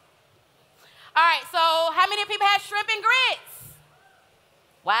pot. All right, so how many people have shrimp and grits?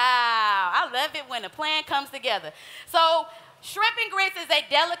 Wow, I love it when a plan comes together. So shrimp and grits is a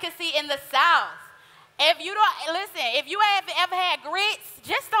delicacy in the South. If you don't, listen, if you have ever had grits,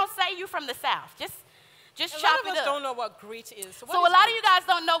 just don't say you from the South. Just chop it up. A lot of us don't know what grit is. So a lot of you guys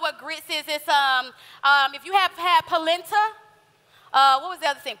don't know what grits is. It's, if you have had polenta, what was the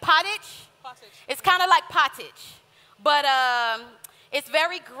other thing? Pottage? Pottage. It's kind of like pottage, but it's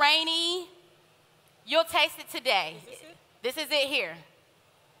very grainy. You'll taste it today. Is this it? This is it here.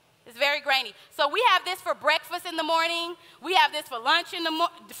 It's very grainy. So we have this for breakfast in the morning. We have this for lunch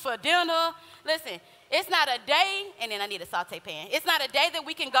for dinner. Listen, it's not a day, and then I need a saute pan. It's not a day that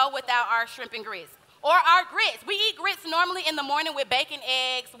we can go without our shrimp and grits. Or our grits. We eat grits normally in the morning with bacon,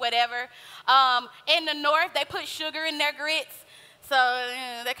 eggs, whatever. In the North, they put sugar in their grits. So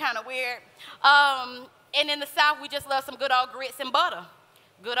they're kind of weird. And in the South, we just love some good old grits and butter.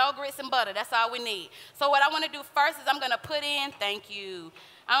 Good old grits and butter. That's all we need. So what I want to do first is I'm going to put in, thank you.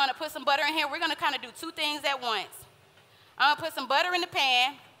 I'm going to put some butter in here. We're going to kind of do 2 things at once. I'm going to put some butter in the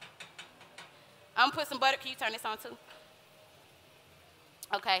pan. I'm going to put some butter. Can you turn this on too?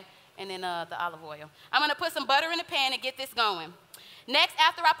 Okay. And then the olive oil. I'm going to put some butter in the pan and get this going. Next,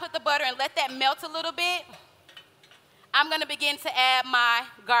 after I put the butter and let that melt a little bit, I'm going to begin to add my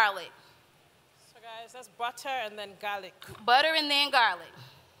garlic. So guys, that's butter and then garlic. Butter and then garlic,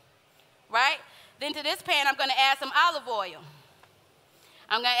 right? Then to this pan, I'm going to add some olive oil.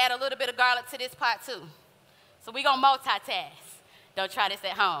 I'm going to add a little bit of garlic to this pot too. So we're going to multitask. Don't try this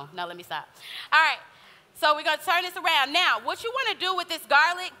at home. No, let me stop. All right, so we're going to turn this around. Now, what you want to do with this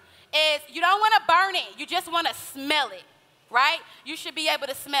garlic is you don't want to burn it. You just want to smell it, right? You should be able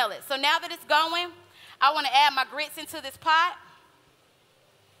to smell it. So now that it's going, I want to add my grits into this pot.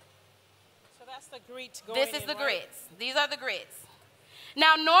 So that's the grit going This is in, the right? grits. These are the grits.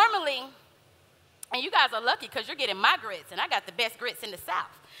 Now, normally, and you guys are lucky because you're getting my grits, and I got the best grits in the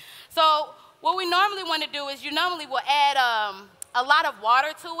South. So what we normally want to do is you normally will add a lot of water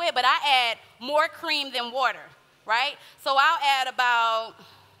to it, but I add more cream than water, right? So I'll add about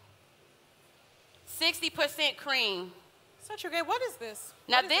 60% cream. So Tregaye, what is this?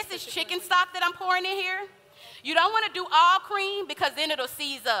 Now What this this is chicken stock that I'm pouring in here. You don't want to do all cream because then it'll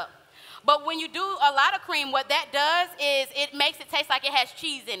seize up. But when you do a lot of cream, what that does is it makes it taste like it has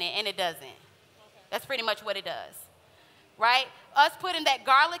cheese in it, and it doesn't. Okay. That's pretty much what it does, right? Us putting that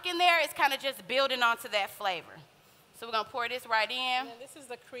garlic in there is kind of just building onto that flavor. So we're going to pour this right in. And then this is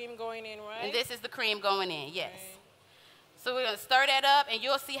the cream going in, right? And this is the cream going in, yes. Okay. So we're going to stir that up, and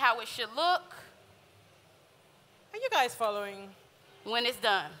you'll see how it should look. Are you guys following? When it's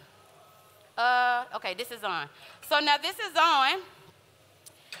done. Okay, this is on. So now this is on,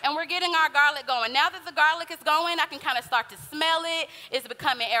 and we're getting our garlic going. Now that the garlic is going, I can kind of start to smell it. It's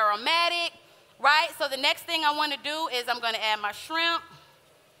becoming aromatic, right? So the next thing I want to do is I'm going to add my shrimp.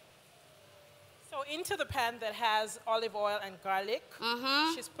 So into the pan that has olive oil and garlic,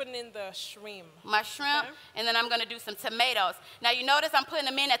 she's putting in the shrimp. My shrimp, and then I'm going to do some tomatoes. Now, you notice I'm putting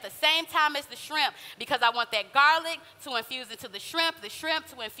them in at the same time as the shrimp because I want that garlic to infuse into the shrimp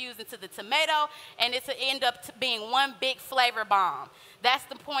to infuse into the tomato, and it to end up being one big flavor bomb. That's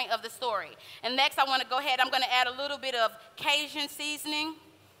the point of the story. And next, I want to go ahead. I'm going to add a little bit of Cajun seasoning.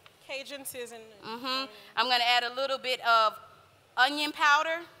 Cajun seasoning. I'm going to add a little bit of onion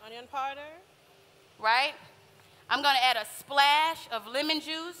powder. Onion powder. Right? I'm going to add a splash of lemon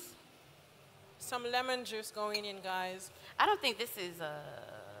juice. Some lemon juice going in, guys. I don't think this is,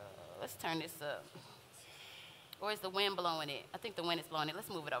 let's turn this up. Or is the wind blowing it? I think the wind is blowing it. Let's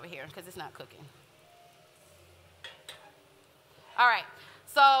move it over here because it's not cooking. All right,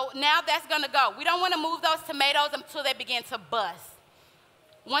 so now that's going to go. We don't want to move those tomatoes until they begin to bust.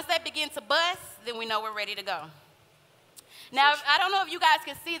 Once they begin to bust, then we know we're ready to go. Now, I don't know if you guys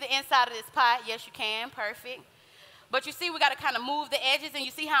can see the inside of this pot. Yes, you can. Perfect. But you see, we got to kind of move the edges, and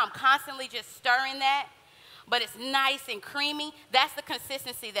you see how I'm constantly just stirring that? But it's nice and creamy. That's the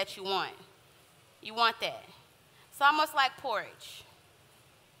consistency that you want. You want that. It's almost like porridge.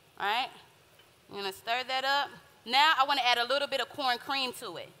 All right? I'm going to stir that up. Now, I want to add a little bit of corn cream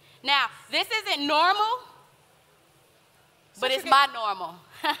to it. Now, this isn't normal, but it's my normal.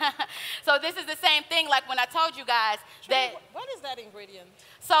 So this is the same thing like when I told you guys that. What is that ingredient?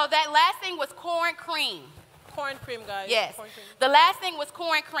 So that last thing was corn cream. Corn cream, guys. Yes. Corn cream. The last thing was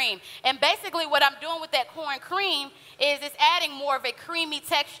corn cream. And basically what I'm doing with that corn cream is it's adding more of a creamy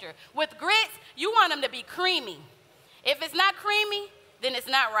texture. With grits, you want them to be creamy. If it's not creamy, then it's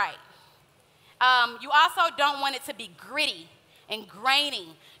not right. You also don't want it to be gritty and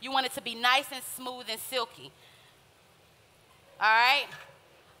grainy. You want it to be nice and smooth and silky. All right?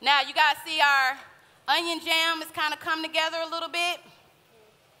 Now, you guys see our onion jam is kind of come together a little bit.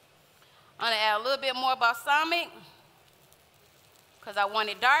 I'm going to add a little bit more balsamic because I want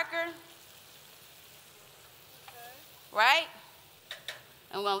it darker. Right?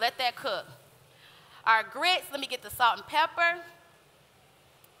 And we're going to let that cook. Our grits, let me get the salt and pepper.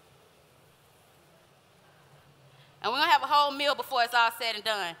 And we're going to have a whole meal before it's all said and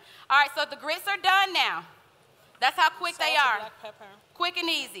done. All right, so the grits are done now. That's how quick they are. Black pepper. Quick and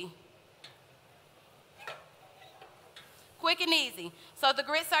easy. Quick and easy. So the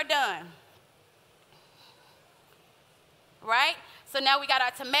grits are done. Right? So now we got our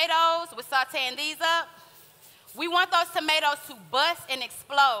tomatoes. We're sauteing these up. We want those tomatoes to bust and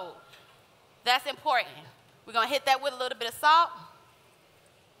explode. That's important. We're going to hit that with a little bit of salt.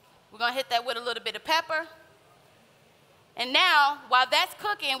 We're going to hit that with a little bit of pepper. And now, while that's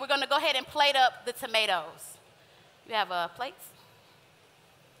cooking, we're going to go ahead and plate up the tomatoes. You have plates?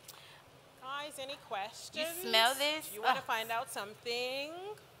 Guys, any questions? You smell this? You want to find out something?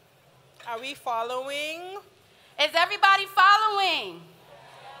 Are we following? Is everybody following?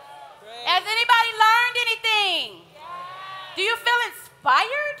 Great. Has anybody learned anything? Yes. Do you feel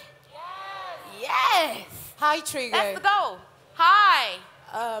inspired? Yes. Hi, Tregaye. That's the goal. Hi.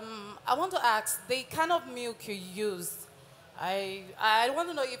 I want to ask, the kind of milk you use, I want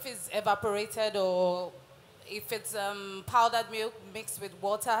to know if it's evaporated or if it's powdered milk mixed with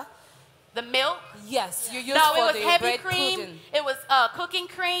water. The milk? Yes, you use no, for it was the heavy bread cream. pudding. It was cooking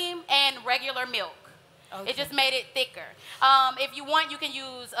cream and regular milk. Okay. It just made it thicker. If you want, you can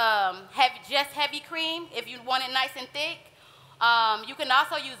use heavy cream if you want it nice and thick. You can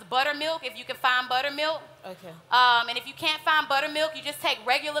also use buttermilk if you can find buttermilk. Okay. And if you can't find buttermilk, you just take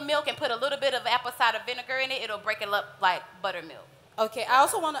regular milk and put a little bit of apple cider vinegar in it. It'll break it up like buttermilk. Okay, I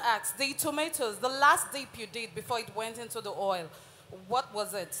also want to ask, the tomatoes, the last dip you did before it went into the oil, what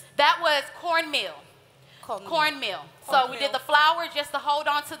was it? That was cornmeal. Cornmeal. So we did the flour just to hold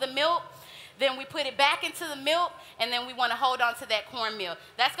on to the milk. Then we put it back into the milk, and then we want to hold on to that cornmeal.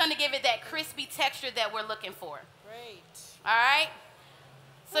 That's going to give it that crispy texture that we're looking for. Great. All right?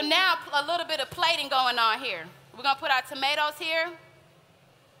 So now a little bit of plating going on here. We're going to put our tomatoes here.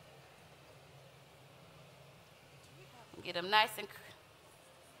 Get them nice and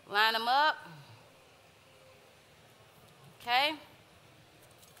line them up. Okay?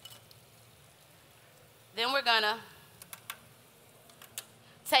 Then we're going to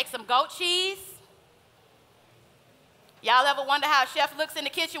take some goat cheese. Y'all ever wonder how a chef looks in the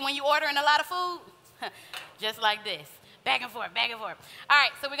kitchen when you're ordering a lot of food? Just like this. Back and forth, back and forth. All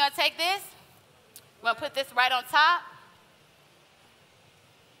right, so we're going to take this. We're going to put this right on top.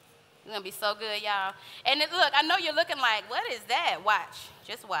 It's going to be so good, y'all. And look, I know you're looking like, what is that? Watch.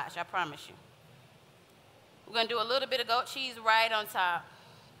 Just watch, I promise you. We're going to do a little bit of goat cheese right on top.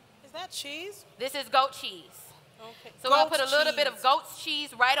 Is that cheese? This is goat cheese. Okay. So we're going to put a little bit of goat's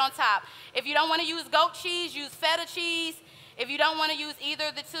cheese right on top. If you don't want to use goat cheese, use feta cheese. If you don't want to use either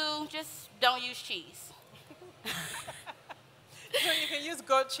of the two, just don't use cheese. So you can use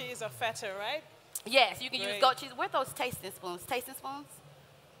goat cheese or feta, right? Yes, you can use goat cheese. Where are those tasting spoons? Tasting spoons?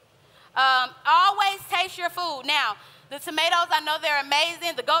 Always taste your food. Now, the tomatoes, I know they're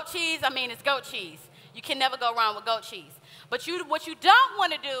amazing. The goat cheese, I mean, it's goat cheese. You can never go wrong with goat cheese. But what you don't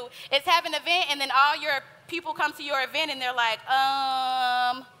want to do is have an event and then all your people come to your event and they're like,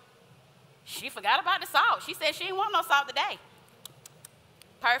 she forgot about the salt. She said she didn't want no salt today.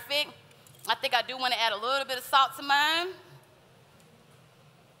 Perfect. I think I do want to add a little bit of salt to mine.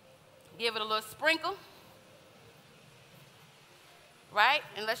 Give it a little sprinkle. Right?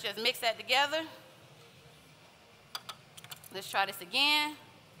 And let's just mix that together. Let's try this again.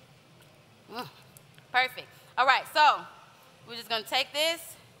 Perfect. All right, so we're just going to take this.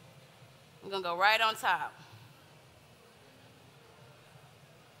 We're going to go right on top.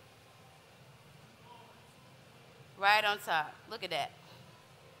 Right on top. Look at that.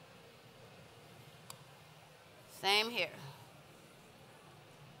 Same here.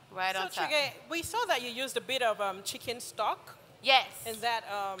 Right on top. So, Tregaye, we saw that you used a bit of chicken stock. Yes. In that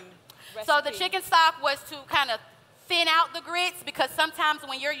recipe. So the chicken stock was to kind of thin out the grits because sometimes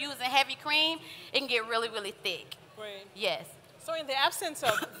when you're using heavy cream, it can get really, really thick. Right. Yes. So in the absence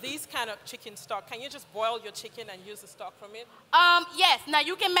of these kind of chicken stock, can you just boil your chicken and use the stock from it? Yes. Now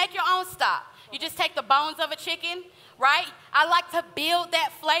you can make your own stock. You just take the bones of a chicken, right? I like to build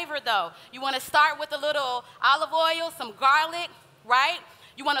that flavor though. You want to start with a little olive oil, some garlic, right?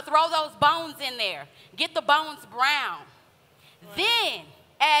 You want to throw those bones in there. Get the bones brown. Right. Then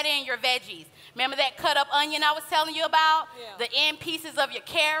add in your veggies. Remember that cut up onion I was telling you about? Yeah. The end pieces of your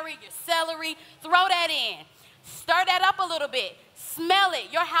carrot, your celery. Throw that in. Stir that up a little bit. Smell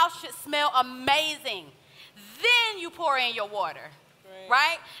it. Your house should smell amazing. Then you pour in your water,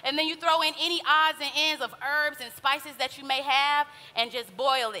 right? And then you throw in any odds and ends of herbs and spices that you may have and just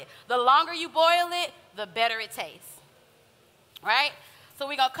boil it. The longer you boil it, the better it tastes, right? So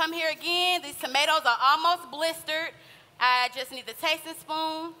we're going to come here again. These tomatoes are almost blistered. I just need the tasting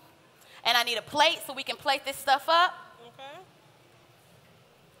spoon, and I need a plate so we can plate this stuff up. Okay.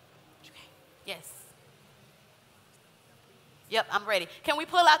 Yes. Yep, I'm ready. Can we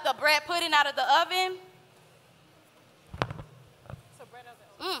pull out the bread pudding out of the oven? So bread out of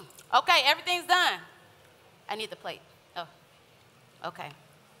the oven. Okay, everything's done. I need the plate. Oh, okay.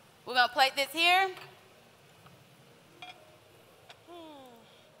 We're going to plate this here.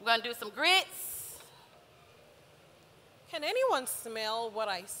 We're going to do some grits. Can anyone smell what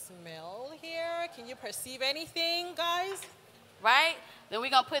I smell here? Can you perceive anything, guys? Right? Then we're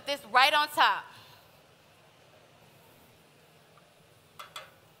going to put this right on top.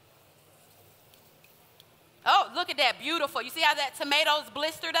 Oh, look at that. Beautiful. You see how that tomato's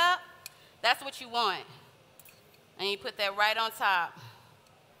blistered up? That's what you want. And you put that right on top.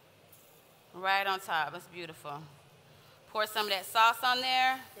 Right on top. That's beautiful. Pour some of that sauce on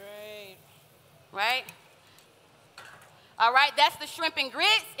there. Great. Right? All right, that's the shrimp and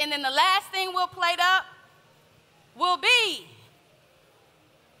grits. And then the last thing we'll plate up will be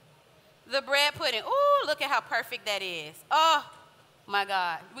the bread pudding. Ooh, look at how perfect that is. Oh, my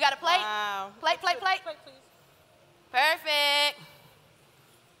God. We got a plate? Wow. Plate, plate, plate. Plate, please. Perfect.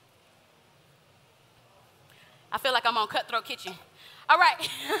 I feel like I'm on Cutthroat Kitchen. All right.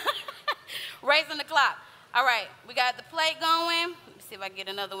 Raising the clock. All right, we got the plate going. Let me see if I can get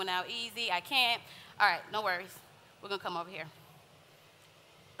another one out easy. I can't. All right, no worries. We're going to come over here.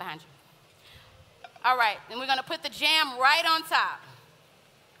 Behind you. All right, and we're going to put the jam right on top.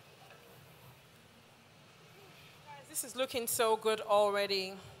 Guys, this is looking so good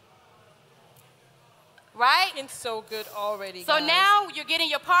already. Right? Looking so good already, So guys. now you're getting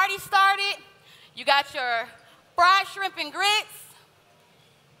your party started. You got your fried shrimp and grits.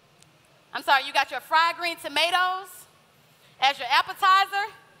 I'm sorry, you got your fried green tomatoes as your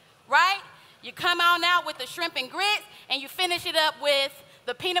appetizer, right? You come on out with the shrimp and grits, and you finish it up with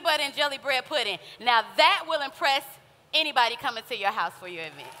the peanut butter and jelly bread pudding. Now that will impress anybody coming to your house for your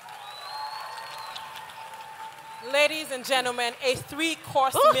event. Ladies and gentlemen, a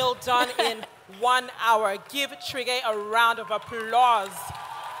 3-course meal done in 1 hour. Give Tregaye a round of applause.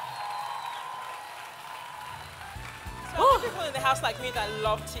 So there are people in the house like me that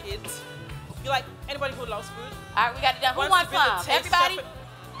love to eat. You like anybody who loves food? All right, we got it done. Who wants some? Everybody?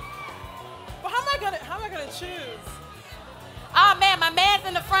 Well, how am I gonna choose? Oh man, my man's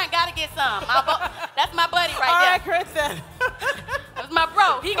in the front. Gotta get some. That's my buddy right there. All right, great then. That's my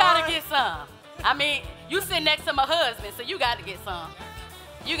bro. He gotta get some. I mean, you sit next to my husband, so you gotta get some.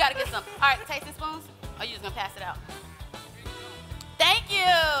 You gotta get some. All right, tasting spoons. Oh, you just gonna pass it out? Thank you.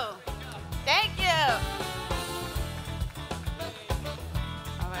 Thank you.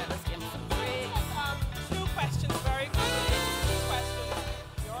 All right, let's give him some drinks. 2 questions very quickly. 2 questions.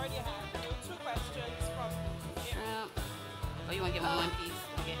 You already have 2 questions from Shrimp. Oh, you want to give him one piece?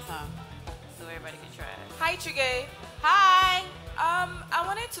 We'll get some so everybody can try it. Hi, Tregaye. Hi. I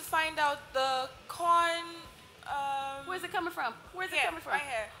wanted to find out the corn. Where's it coming from? Where's it coming from? Right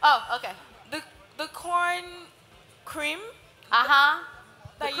here. Oh, okay. The corn cream. Uh-huh.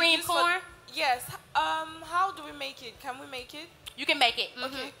 The that you cream use for- corn? Yes. How do we make it? Can we make it? You can make it.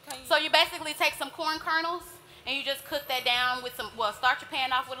 Okay, can you- So you basically take some corn kernels and you just cook that down with some, start your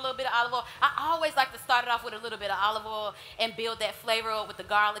pan off with a little bit of olive oil. I always like to start it off with a little bit of olive oil and build that flavor up with the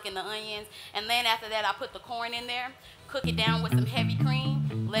garlic and the onions. And then after that, I put the corn in there, cook it down with some heavy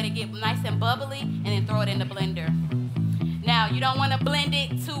cream, let it get nice and bubbly, and then throw it in the blender. Now, you don't want to blend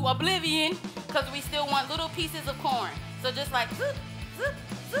it to oblivion because we still want little pieces of corn. So just like zoop, zoop,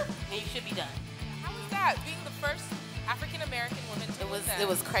 zoop, and you should be done. How was that, being the first African-American woman to win that? It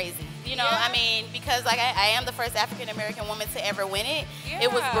was crazy. You know, I mean, because like I am the first African-American woman to ever win it.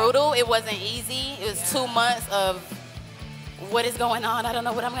 It was brutal. It wasn't easy. It was 2 months of what is going on. I don't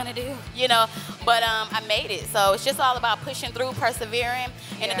know what I'm going to do, you know. But I made it. So it's just all about pushing through, persevering.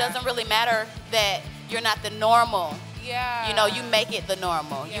 And it doesn't really matter that you're not the normal. Yeah. You know, you make it the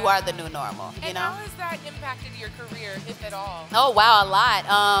normal. You are the new normal, you and know. how has that impacted your career, if at all? Oh wow, a lot.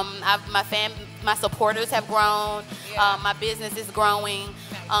 My supporters have grown. My business is growing.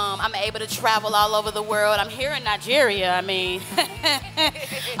 I'm able to travel all over the world. I'm here in Nigeria. I mean,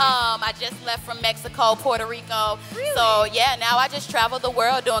 I just left from Mexico, Puerto Rico. Really? So yeah, now I just travel the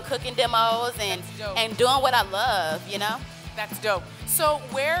world doing cooking demos and doing what I love. You know. That's dope. So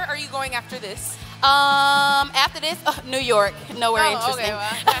where are you going after this? After this, New York. Nowhere interesting. Okay,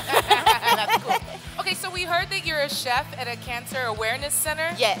 well. That's cool. Okay, so we heard that you're a chef at a cancer awareness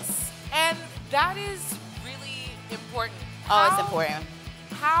center. Yes. And that is really important. Oh, it's important.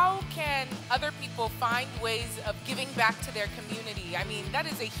 How can other people find ways of giving back to their community? I mean, that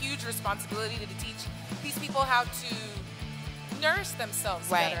is a huge responsibility to teach these people how to nourish themselves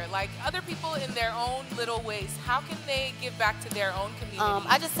better. Like other people in their own little ways, how can they give back to their own community?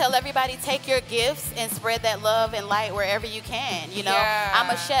 I just tell everybody, take your gifts and spread that love and light wherever you can. You know, I'm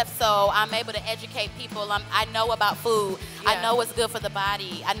a chef, so I'm able to educate people. I know about food. I know what's good for the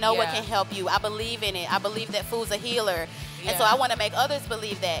body. I know what can help you. I believe in it. I believe that food's a healer. And so I want to make others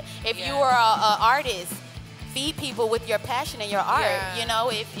believe that. If you are an artist, feed people with your passion and your art. You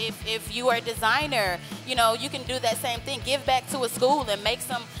know, if you are a designer, you know, you can do that same thing. Give back to a school and make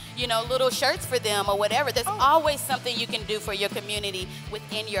some, you know, little shirts for them or whatever. There's always something you can do for your community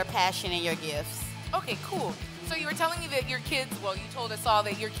within your passion and your gifts. Okay, cool. So you were telling me that your kids, well, you told us all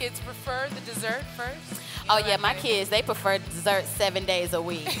that your kids prefer the dessert first? Oh yeah, my kids, they prefer dessert 7 days a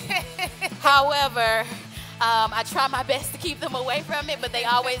week. However, I try my best to keep them away from it, but they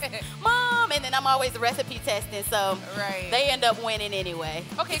always, Mom, and then I'm always recipe testing, so they end up winning anyway.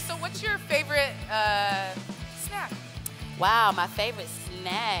 Okay, so what's your favorite snack? Wow, my favorite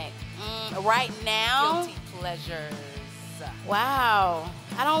snack. Right now? Guilty pleasures. Wow.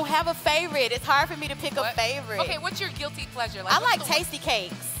 I don't have a favorite. It's hard for me to pick a favorite. Okay, what's your guilty pleasure? I like tasty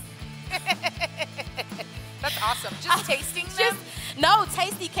cakes. That's awesome. Just tasting them? No,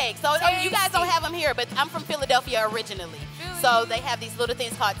 tasty cakes. So you guys don't have them here, but I'm from Philadelphia originally. So they have these little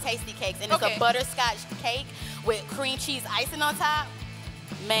things called tasty cakes, and it's a butterscotch cake with cream cheese icing on top.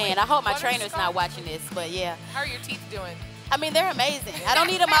 Man, I hope my trainer's not watching this, but yeah. How are your teeth doing? I mean, they're amazing. I don't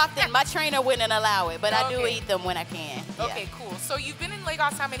eat them often. My trainer wouldn't allow it, but I do eat them when I can. Okay, cool. So you've been in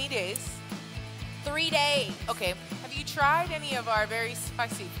Lagos how many days? 3 days. Okay. Have you tried any of our very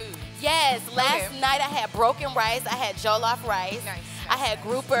spicy food? Yes. Last night I had broken rice. I had jollof rice. I had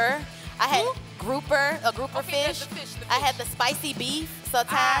grouper. I had grouper fish. I had the spicy beef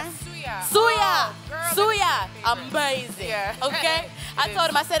sometimes. Suya. Suya. Amazing. Yeah. Okay? I told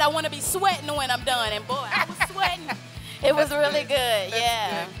him, I said, I want to be sweating when I'm done. And boy, I was sweating. It was really good.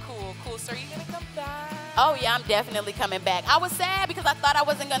 Yeah. Cool, cool. So are you going to come back? Oh, yeah, I'm definitely coming back. I was sad because I thought I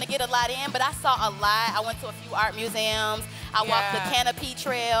wasn't going to get a lot in, but I saw a lot. I went to a few art museums. I walked the Canopy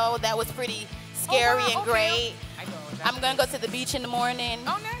Trail. That was pretty scary and great. I know. I'm going to go to the beach in the morning.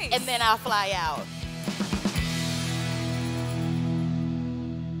 Oh, nice. And then I'll fly out.